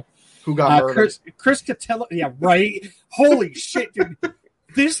 minutes ago. Who got murdered? Chris Cotillo. Yeah, right. Holy shit, dude.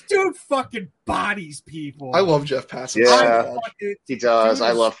 This dude fucking bodies people. I love Jeff Passon. Yeah, he does.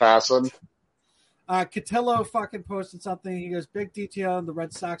 I love Passon. Cotillo fucking posted something. He goes, big detail in the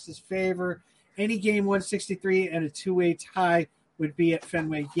Red Sox's favor. Any game 163 and a two-way tie would be at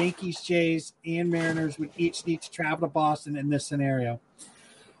Fenway. Yankees, Jays, and Mariners would each need to travel to Boston in this scenario.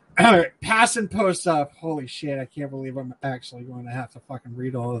 Passon posts up. Holy shit, I can't believe I'm actually going to have to fucking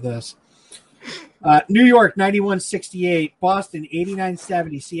read all of this. New York, 91-68. Boston,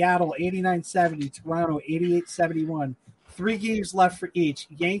 89-70. Seattle, 89-70. Toronto, 88-71. 3 games left for each.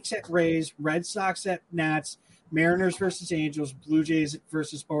 Yanks at Rays, Red Sox at Nats, Mariners versus Angels, Blue Jays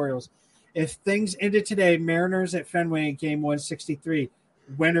versus Orioles. If things ended today, Mariners at Fenway in game 163.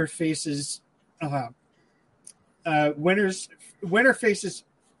 Winner faces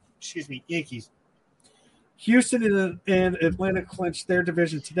Yankees. Houston and Atlanta clinched their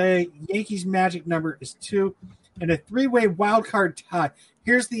division today. Yankees' magic number is 2. And a 3-way wild card tie.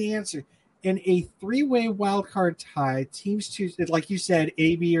 Here's the answer. In a 3-way wild card tie, teams choose, like you said,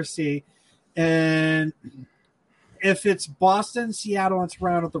 A, B, or C. And if it's Boston, Seattle, and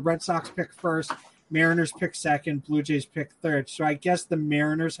Toronto, the Red Sox pick first, Mariners pick second, Blue Jays pick third. So I guess the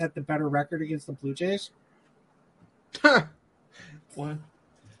Mariners had the better record against the Blue Jays. What?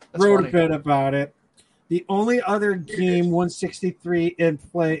 Wrote a bit about it. The only other game 163 in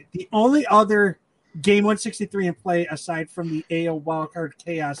play, aside from the AL wildcard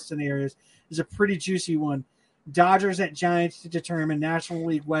chaos scenarios is a pretty juicy one. Dodgers at Giants to determine National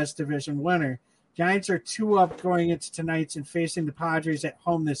League West division winner. Giants are 2-up going into tonight's and facing the Padres at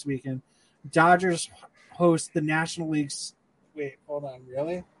home this weekend. Dodgers host the National League's. Wait, hold on,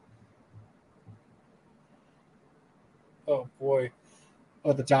 really? Oh boy.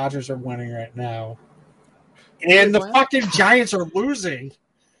 Oh, the Dodgers are winning right now. And the fucking Giants are losing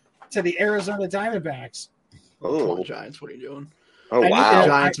to the Arizona Diamondbacks. Oh, Giants, what are you doing? Oh, wow. The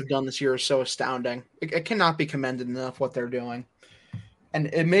Giants have done this year is so astounding. It cannot be commended enough what they're doing.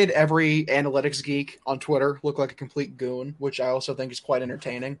 And it made every analytics geek on Twitter look like a complete goon, which I also think is quite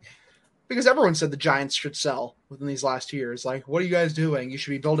entertaining. Because everyone said the Giants should sell within these last years. Like, what are you guys doing? You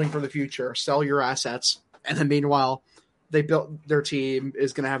should be building for the future. Sell your assets. And then meanwhile, they built their team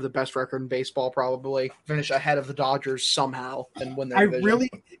is going to have the best record in baseball, probably finish ahead of the Dodgers somehow and win their division.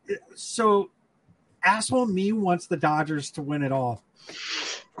 So asshole me wants the Dodgers to win it all.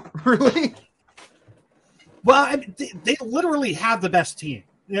 Really? Well, I mean, they literally have the best team.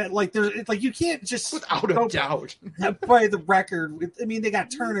 Like you can't just without a doubt play the record. I mean, they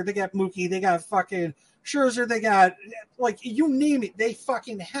got Turner, they got Mookie, they got fucking Scherzer, they got you name it, they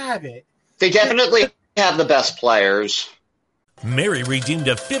fucking have it. They definitely have the best players. Mary redeemed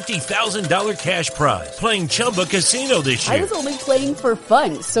a $50,000 cash prize playing Chumba Casino this year. I was only playing for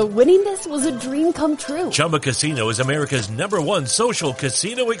fun, so winning this was a dream come true. Chumba Casino is America's #1 social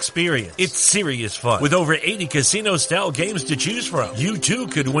casino experience. It's serious fun. With over 80 casino-style games to choose from, you too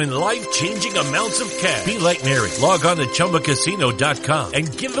could win life-changing amounts of cash. Be like Mary. Log on to ChumbaCasino.com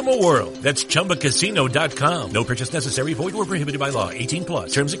and give them a whirl. That's ChumbaCasino.com. No purchase necessary. Void or prohibited by law.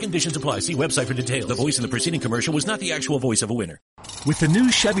 18+. Terms and conditions apply. See website for details. The voice in the preceding commercial was not the actual voice of a winner. With the new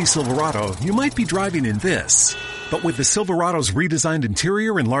Chevy Silverado, you might be driving in this. But with the Silverado's redesigned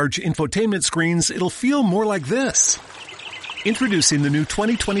interior and large infotainment screens, it'll feel more like this. Introducing the new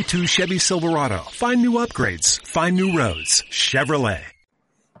 2022 Chevy Silverado. Find new upgrades. Find new roads. Chevrolet.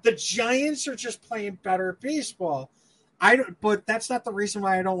 The Giants are just playing better baseball. But that's not the reason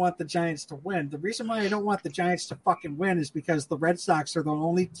why I don't want the Giants to win. The reason why I don't want the Giants to fucking win is because the Red Sox are the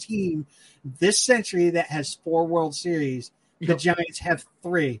only team this century that has 4 World Series. The Giants have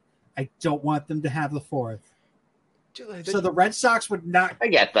 3. I don't want them to have the 4th. So the Red Sox would not. I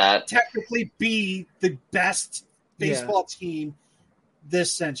get that. Technically, be the best baseball team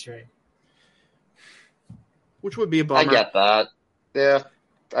this century. Which would be a bummer. I get that. Yeah,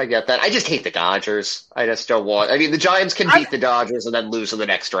 I get that. I just hate the Dodgers. I just don't want. I mean, the Giants can beat the Dodgers and then lose in the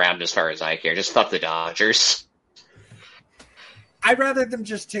next round, as far as I care. Just fuck the Dodgers. I'd rather them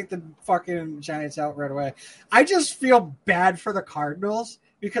just take the fucking Giants out right away. I just feel bad for the Cardinals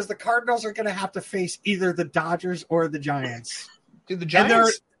because the Cardinals are going to have to face either the Dodgers or the Giants. Dude, the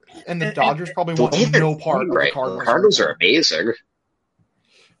Giants and the Dodgers probably want no part of the Cardinals. The Cardinals are amazing.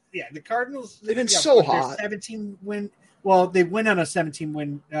 Yeah, the Cardinals. They've been so hot. 17 win. Well, they went on a 17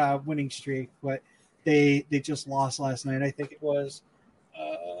 win winning streak, but they just lost last night. I think it was.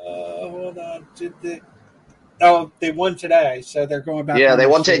 Hold on. Oh, they won today, so they're going back. Yeah, they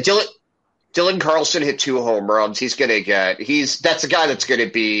won today. Dylan Carlson hit 2 home runs. That's a guy that's going to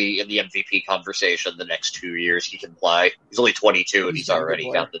be in the MVP conversation the next 2 years. He can play. He's only 22, and he's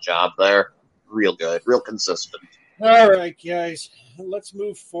already got the job there. Real good, real consistent. All right, guys, let's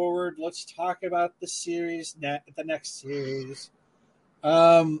move forward. Let's talk about the series, the next series.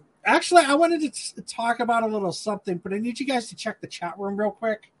 Actually, I wanted to talk about a little something, but I need you guys to check the chat room real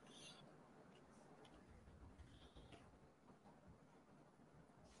quick.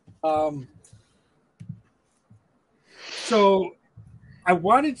 So I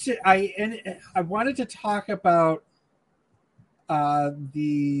wanted to talk about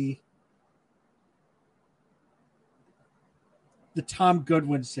the Tom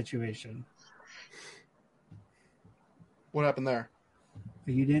Goodwin situation. What happened there?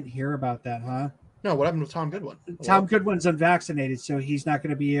 You didn't hear about that, huh? No, what happened with Tom Goodwin? Tom Goodwin's unvaccinated, so he's not going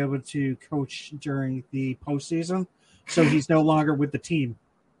to be able to coach during the postseason. So he's no longer with the team.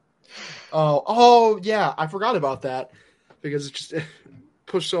 Oh, yeah. I forgot about that because it's just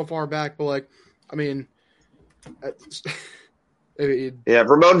pushed so far back. But like, I mean,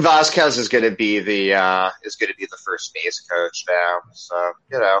 Ramon Vasquez is going to be the first base coach now. So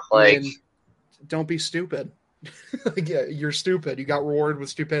I mean, don't be stupid. You're stupid. You got rewarded with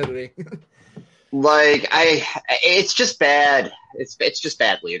stupidity. It's just bad. It's just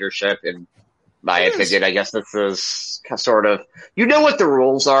bad leadership in my opinion. I guess this is sort of, what the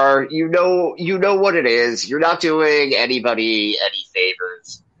rules are. You know what it is. You're not doing anybody any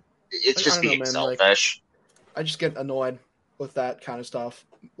favors. It's just being selfish. I just get annoyed with that kind of stuff.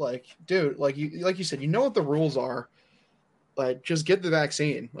 Like, dude, like you said, you know what the rules are. Like, just get the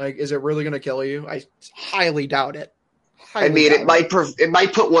vaccine. Like, is it really going to kill you? I highly doubt it. It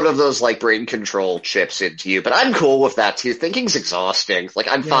might put one of those brain control chips into you, but I'm cool with that too. Thinking's exhausting.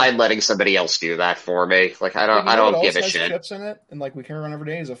 I'm fine letting somebody else do that for me. I don't give a shit. Chips in it, and we carry around every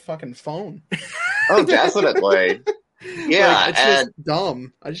day is a fucking phone. Oh, definitely. Yeah, it's just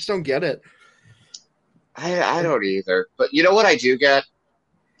dumb. I just don't get it. I don't either. But you know what I do get?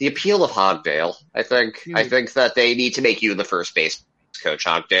 The appeal of Hogdale. I think that they need to make you the first base coach,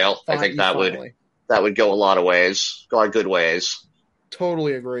 Hogdale. I think that would go a lot of ways, go a good ways.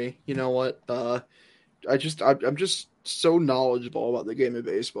 Totally agree. You know what? I'm just so knowledgeable about the game of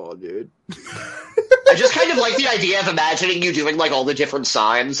baseball, dude. I just kind of like the idea of imagining you doing all the different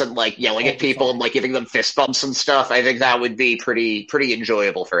signs and yelling at people and giving them fist bumps and stuff. I think that would be pretty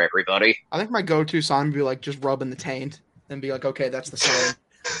enjoyable for everybody. I think my go-to sign would be just rubbing the taint and be okay, that's the sign.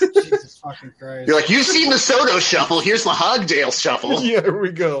 Jesus fucking Christ. You're you've seen the Soto shuffle, here's the Hogdale shuffle. Yeah, here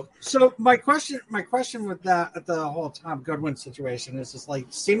we go. So my question with that, the whole Tom Goodwin situation is just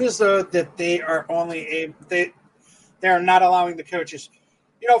seem as though that they are they are not allowing the coaches.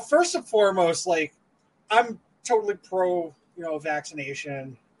 First and foremost, I'm totally pro,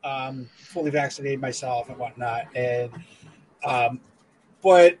 vaccination, fully vaccinated myself and whatnot. And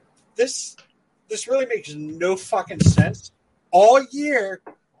but this really makes no fucking sense. All year,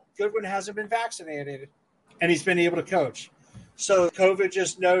 Goodwin hasn't been vaccinated, and he's been able to coach. So COVID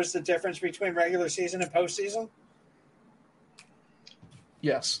just knows the difference between regular season and postseason?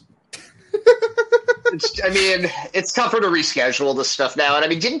 Yes. It's tougher to reschedule this stuff now.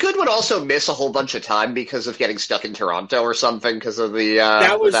 And didn't Goodwin also miss a whole bunch of time because of getting stuck in Toronto or something because of the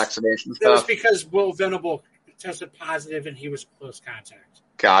vaccination stuff? That was because Will Venable tested positive and he was close contact.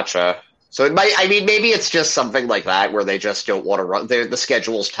 Gotcha. So it might. Maybe it's just something like that where they just don't want to run. The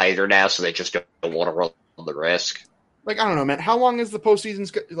schedule's tighter now, so they just don't want to run the risk. I don't know, man. How long has the postseason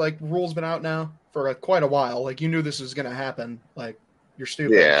rules been out now? For quite a while. You knew this was going to happen. You're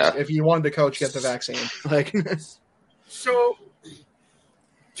stupid. Yeah. If you wanted to coach, get the vaccine. So,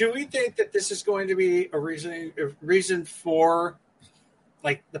 do we think that this is going to be a reason for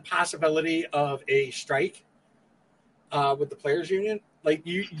the possibility of a strike with the players union?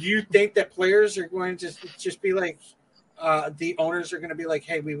 You think that players are going to just be the owners are going to be like,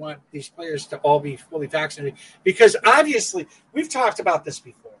 hey, we want these players to all be fully vaccinated. Because obviously, we've talked about this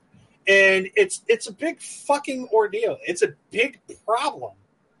before. And it's a big fucking ordeal. It's a big problem.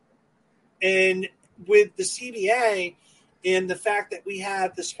 And with the CBA and the fact that we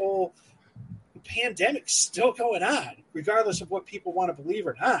have this whole pandemic still going on, regardless of what people want to believe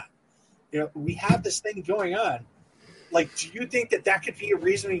or not, we have this thing going on. Like, do you think that could be a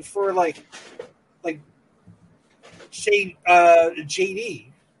reasoning for say JD?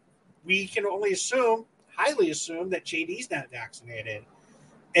 We can only highly assume that JD's not vaccinated.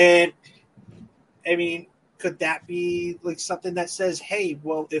 And I mean, could that be like something that says, hey,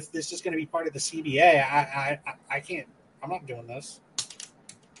 well, if this is going to be part of the CBA, I can't, I'm not doing this.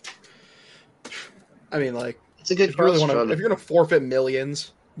 I mean, like, it's a good if you really if you're going to forfeit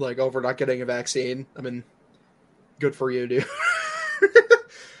millions, like, over not getting a vaccine, I mean, good for you, dude.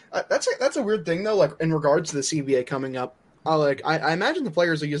 That's a weird thing, though, like, in regards to the CBA coming up. I imagine the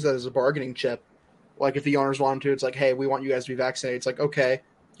players will use that as a bargaining chip. Like, if the owners want them to, it's like, hey, we want you guys to be vaccinated. It's like, okay,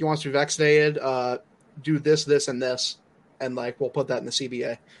 you want us to be vaccinated, do this, this, and this, and, like, we'll put that in the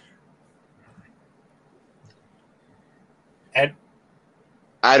CBA. Ed?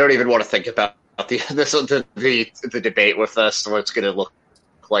 I don't even want to think about the debate with us, what it's going to look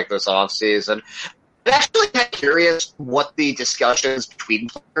like this offseason. I'm actually kind of curious what the discussions between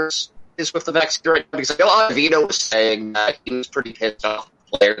players is with the vaccine right now, because I know Avino was saying that he was pretty pissed off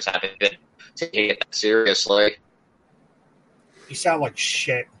players haven't been taking it that seriously. You sound like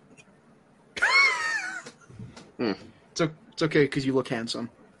shit. It's okay because you look handsome.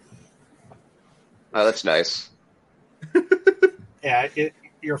 Oh, that's nice. Yeah,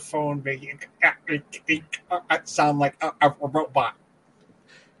 your phone making it sound like a robot.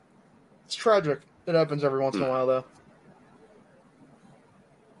 It's tragic. It happens every once in a while, though.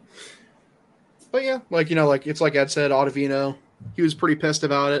 But yeah, it's like Ed said, Ottavino, he was pretty pissed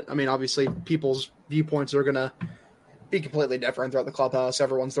about it. I mean, obviously, people's viewpoints are going to be completely different throughout the clubhouse.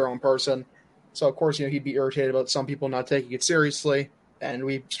 Everyone's their own person. So, of course, he'd be irritated about some people not taking it seriously. And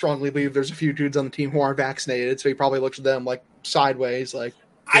we strongly believe there's a few dudes on the team who aren't vaccinated, so he probably looks at them, like, sideways. Like,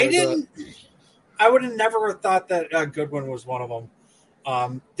 I would have never thought that Goodwin was one of them.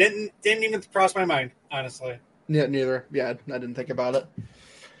 Didn't even cross my mind, honestly. Yeah, neither. Yeah, I didn't think about it.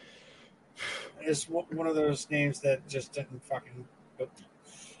 It's one of those names that just didn't fucking.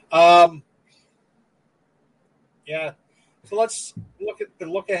 Yeah. So let's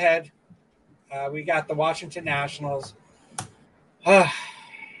look ahead. We got the Washington Nationals.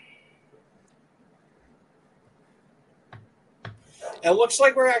 It looks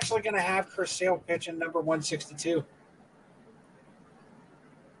like we're actually going to have Chris Sale pitch in number 162.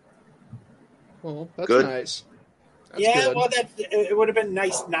 Well, that's good. Nice. That's yeah, good. Well, it would have been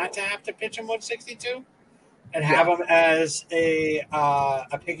nice not to have to pitch him 162 and have him as a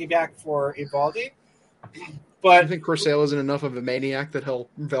piggyback for Evaldi. But I think Chris Sale isn't enough of a maniac that he'll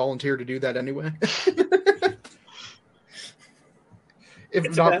volunteer to do that anyway.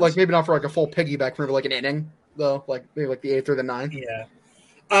 If not, like maybe not for like a full piggyback, for like an inning though, like maybe like the 8th or the 9th.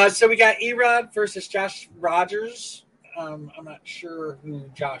 Yeah. So we got Erod versus Josh Rogers. I'm not sure who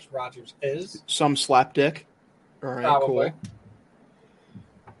Josh Rogers is. Some slapdick. All right, probably. Cool.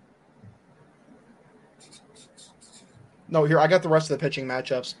 No, here I got the rest of the pitching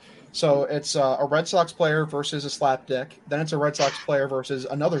matchups. So it's a Red Sox player versus a slapdick. Then it's a Red Sox player versus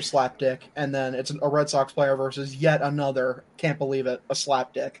another slapdick, and then it's a Red Sox player versus yet another. Can't believe it, a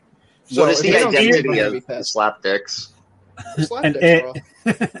slapdick. So what is the identity of the slapdicks? Slapdicks,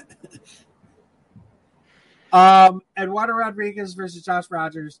 bro. Eduardo Rodriguez versus Josh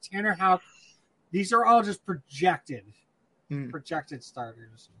Rogers, Tanner Houck. These are all just projected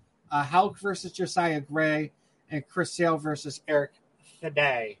starters. Houck versus Josiah Gray, and Chris Sale versus Eric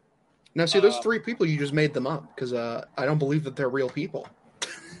Fede. Now, see, those 3 people, you just made them up because I don't believe that they're real people.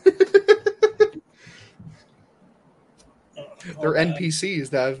 They're NPCs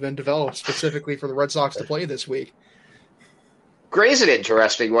that have been developed specifically for the Red Sox to play this week. Gray's an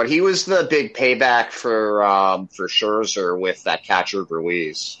interesting one. He was the big payback for Scherzer with that catcher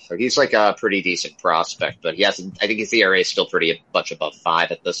Ruiz. So he's like a pretty decent prospect, but he hasn't. I think his ERA is still pretty much above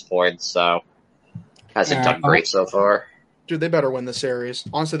 5 at this point, so hasn't done great so far. Dude, they better win the series.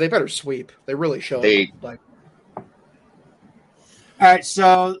 Honestly, they better sweep. They really should. All right,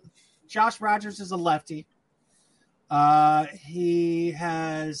 so Josh Rogers is a lefty. He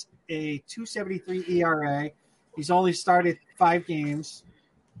has a 2.73 ERA. He's only started 5 games.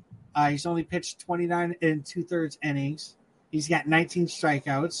 He's only pitched 29 2/3 innings. He's got 19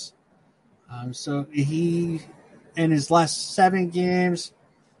 strikeouts. So he, in his last 7 games,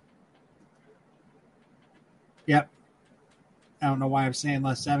 I don't know why I'm saying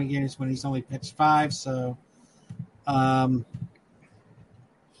last 7 games when he's only pitched 5. So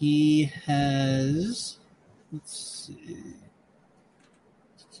he has, let's see.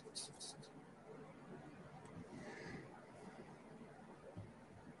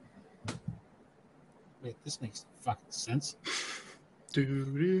 Wait, this makes fucking sense.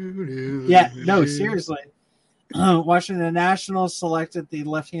 Yeah, no, seriously. Washington Nationals selected the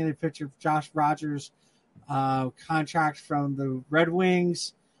left-handed pitcher Josh Rogers contract from the Red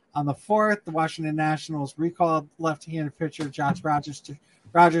Wings. On the 4th, the Washington Nationals recalled left-handed pitcher Josh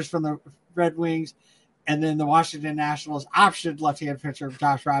Rogers from the Red Wings, and then the Washington Nationals optioned left-handed pitcher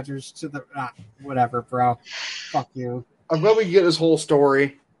Josh Rogers to the whatever, bro. Fuck you. I'm glad we can get his whole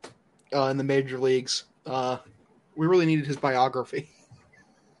story in the major leagues. We really needed his biography.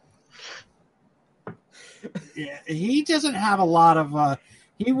 Yeah, he doesn't have a lot of.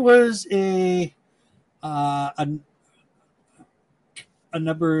 He was a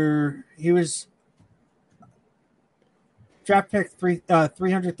number. He was draft pick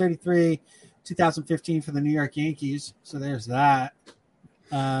 333, 2015 for the New York Yankees. So there's that.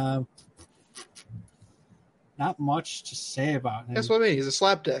 Not much to say about him. That's what I mean. He's a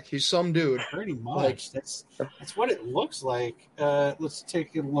slapdick. He's some dude. Pretty much. That's what it looks like. Let's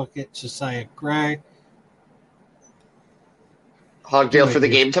take a look at Josiah Gray. Hogdale, for the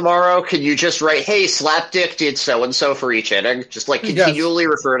game tomorrow, can you just write, hey, Slapdick did so-and-so for each inning? Just, continually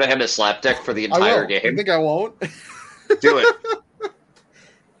refer to him as Slapdick for the entire game. I think I won't. Do it.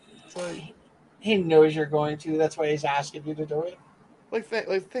 He knows you're going to. That's why he's asking you to do it.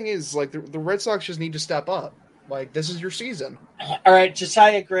 The thing is, the Red Sox just need to step up. This is your season. All right,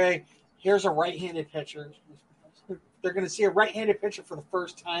 Josiah Gray, here's a right-handed pitcher. They're going to see a right-handed pitcher for the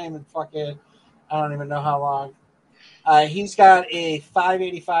first time in fucking, I don't even know how long. He's got a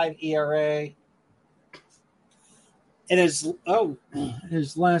 5.85 ERA. In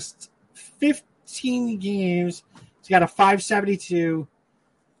his last 15 games, he's got a 5.72.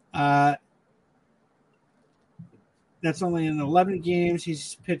 That's only in 11 games.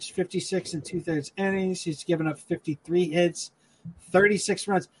 He's pitched 56 and 2/3 innings. He's given up 53 hits, 36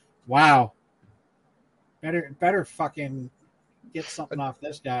 runs. Wow. Better fucking get something off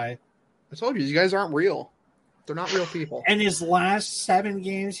this guy. I told you, these guys aren't real. They're not real people. In his last 7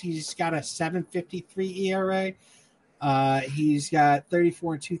 games, he's got a 7.53 ERA. He's got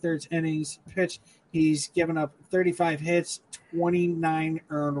 34 and 2/3 innings pitched. He's given up 35 hits, 29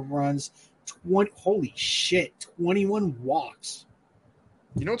 earned runs, 21 walks.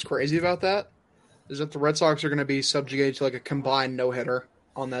 You know what's crazy about that? Is that the Red Sox are going to be subjugated to a combined no-hitter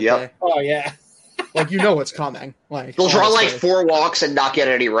on that day. Oh, yeah. It's coming. They'll draw 4 walks and not get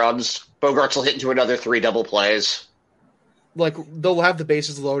any runs. Bogarts will hit into another 3 double plays. They'll have the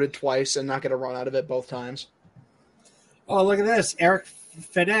bases loaded twice and not get a run out of it both times. Oh, look at this. Eric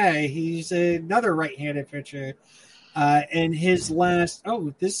Fede, he's another right-handed pitcher. And his last...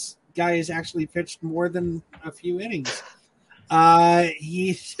 this guy has actually pitched more than a few innings.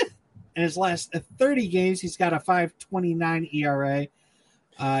 He's in his last 30 games, he's got a 5.29 ERA.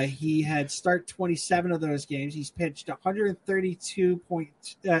 He had start 27 of those games. He's pitched 132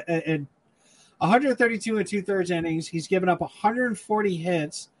 and 2/3 innings. He's given up 140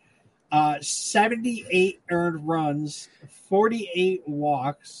 hits, 78 earned runs, 48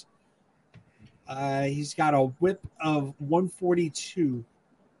 walks. He's got a whip of 142.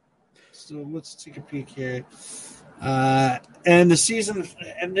 So let's take a peek here. And this season,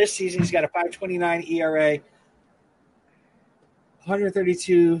 he's got a 5.29 ERA,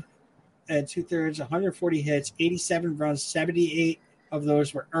 132 and 2/3, 140 hits, 87 runs, 78 of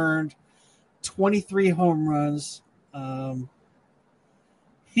those were earned, 23 home runs.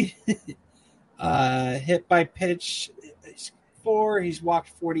 Hit by pitch 4. He's walked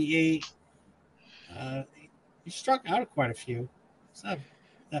 48. He struck out quite a few. It's not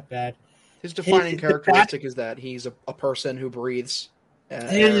bad. His defining characteristic is that he's a person who breathes.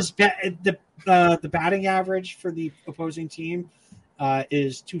 The batting average for the opposing team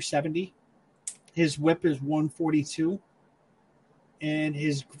is 270. His whip is 142. And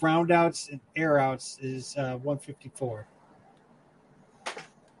his ground outs and air outs is 154.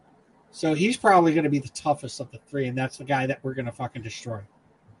 So he's probably going to be the toughest of the 3, and that's the guy that we're going to fucking destroy.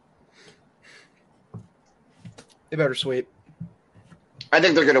 They better sweep. I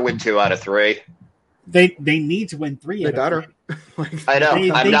think they're going to win 2 out of 3. They need to win 3. They better. I know.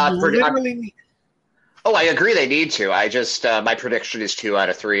 I agree they need to. I just my prediction is 2 out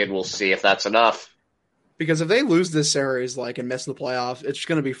of 3, and we'll see if that's enough. Because if they lose this series and miss the playoff, it's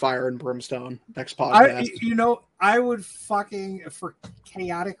going to be fire and brimstone next podcast. I would fucking, for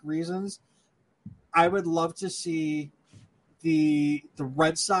chaotic reasons, I would love to see the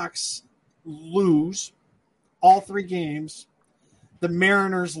Red Sox lose all 3 games, the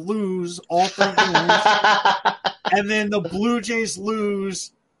Mariners lose all 3 games, and then the Blue Jays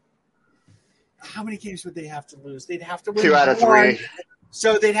lose. How many games would they have to lose? They'd have to win 2 out of 3.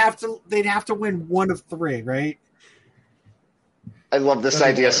 So they'd have to win 1 of 3, right? I love this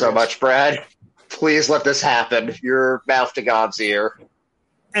idea so much, Brad. Please let this happen. Your mouth to God's ear.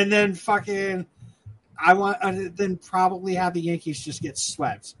 And then I want then probably have the Yankees just get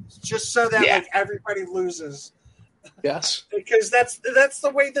swept, just so that like everybody loses. Yes, because that's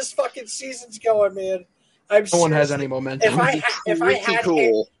the way this fucking season's going, man. No one has any momentum.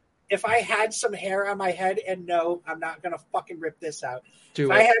 If I had some hair on my head, and no, I'm not gonna fucking rip this out.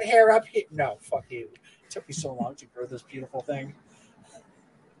 I had hair up here, no, fuck you. It took me so long to grow this beautiful thing.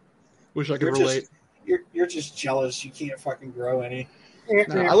 Wish I could relate. You're just jealous. You can't fucking grow any.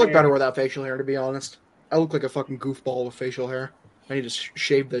 No, I look better without facial hair, to be honest. I look like a fucking goofball with facial hair. I need to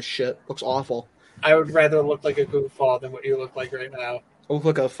shave this shit. Looks awful. I would rather look like a goofball than what you look like right now. I look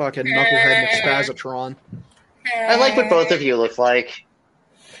like a fucking knucklehead McSpazatron. I like what both of you look like.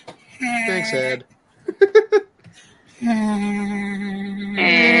 Thanks, Ed.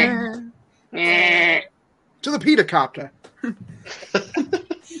 To the Peter Copter. The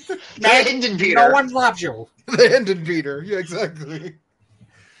Hendon Peter. No one loves you. The Hendon Peter. Yeah, exactly.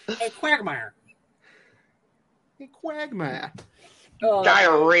 Hey, Quagmire.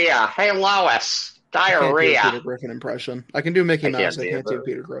 Diarrhea. Hey, Lois. Diarrhea. I can't do a Peter Griffin impression. I can do Mickey Mouse. I can't do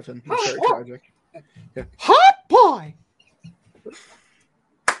Peter Griffin. It's very tragic. Yeah. Hot boy!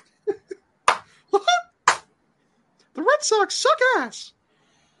 The Red Sox suck ass.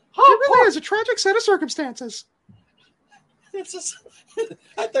 It really is a tragic set of circumstances. I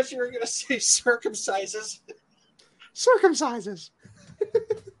thought you were going to say circumcises. Circumcises.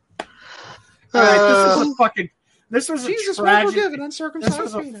 All right, this was Jesus, a tragic. uncircumcised This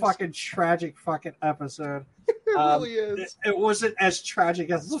was a penis. fucking tragic fucking episode. It really is. It wasn't as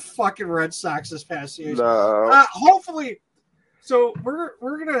tragic as the fucking Red Sox this past year. No. Hopefully, so we're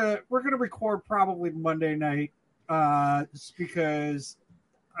gonna record probably Monday night, because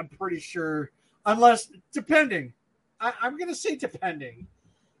I'm pretty sure, depending, I'm gonna say depending.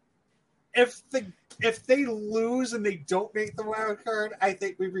 If they lose and they don't make the wild card, I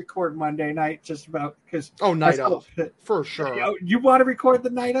think we record Monday night just about because night of for sure. You want to record the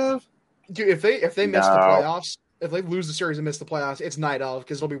night of? Dude, if they miss the playoffs, if they lose the series and miss the playoffs, it's night of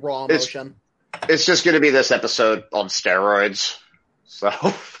because it'll be raw emotion. It's just going to be this episode on steroids. So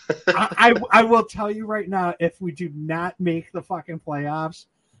I will tell you right now, if we do not make the fucking playoffs,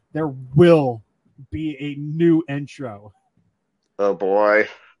 there will be a new intro. Oh boy.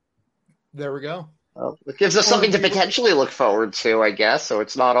 There we go. Well, it gives us something to potentially look forward to, I guess, so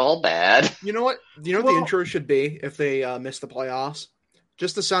it's not all bad. You know what? You know what the intro should be if they miss the playoffs?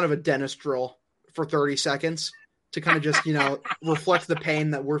 Just the sound of a dentist drill for 30 seconds to kind of just, reflect the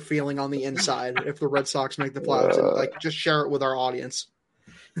pain that we're feeling on the inside if the Red Sox make the playoffs and just share it with our audience.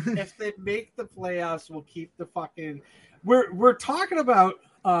 If they make the playoffs, we'll keep the fucking... We're talking about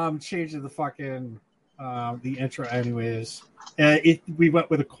changing the fucking... the intro anyways. We went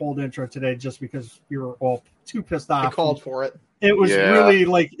with a cold intro today just because we were all too pissed off. I called for it. It was really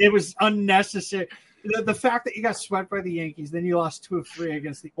it was unnecessary. The fact that you got swept by the Yankees, then you lost 2 of 3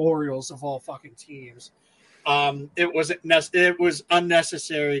 against the Orioles of all fucking teams. It was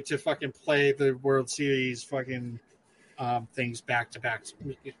unnecessary to fucking play the World Series fucking things back to back.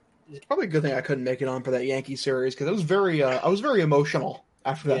 It's probably a good thing I couldn't make it on for that Yankee series because I was very emotional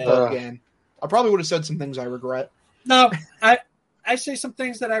after that third game. I probably would have said some things I regret. No, I say some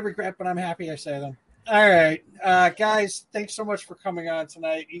things that I regret, but I'm happy I say them. All right, guys, thanks so much for coming on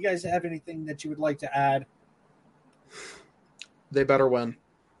tonight. You guys have anything that you would like to add? They better win.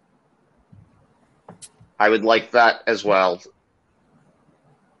 I would like that as well.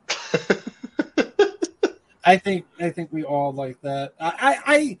 I think we all like that.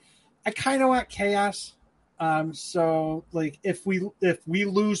 I kind of want chaos. So like if we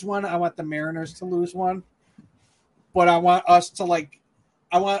lose one, I want the Mariners to lose one, but I want us to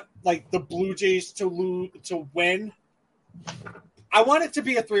I want the Blue Jays to win. I want it to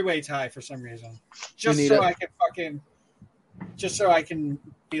be a 3-way tie for some reason, just so I can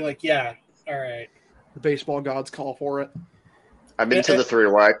be like, yeah, all right. The baseball gods call for it. I'm into the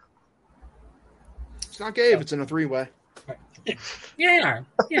 3-way. It's not gay if it's in a 3-way. Yeah,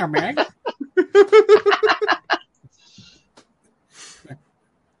 man.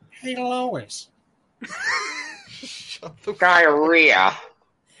 Hey, Lois. Diarrhea.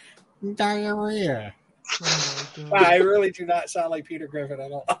 Diarrhea. Oh, I really do not sound like Peter Griffin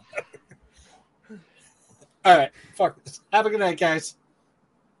at all. All right. Fuck this. Have a good night, guys.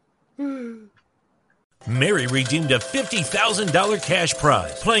 Mary redeemed a $50,000 cash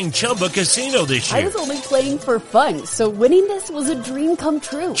prize playing Chumba Casino this year. I was only playing for fun, so winning this was a dream come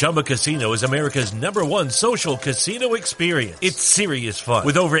true. Chumba Casino is America's #1 social casino experience. It's serious fun.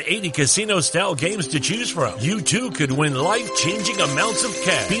 With over 80 casino-style games to choose from, you too could win life-changing amounts of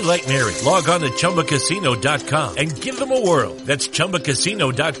cash. Be like Mary. Log on to ChumbaCasino.com and give them a whirl. That's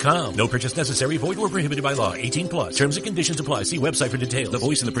ChumbaCasino.com. No purchase necessary. Void or prohibited by law. 18+. Terms and conditions apply. See website for details. The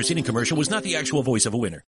voice in the preceding commercial was not the actual voice of a winner.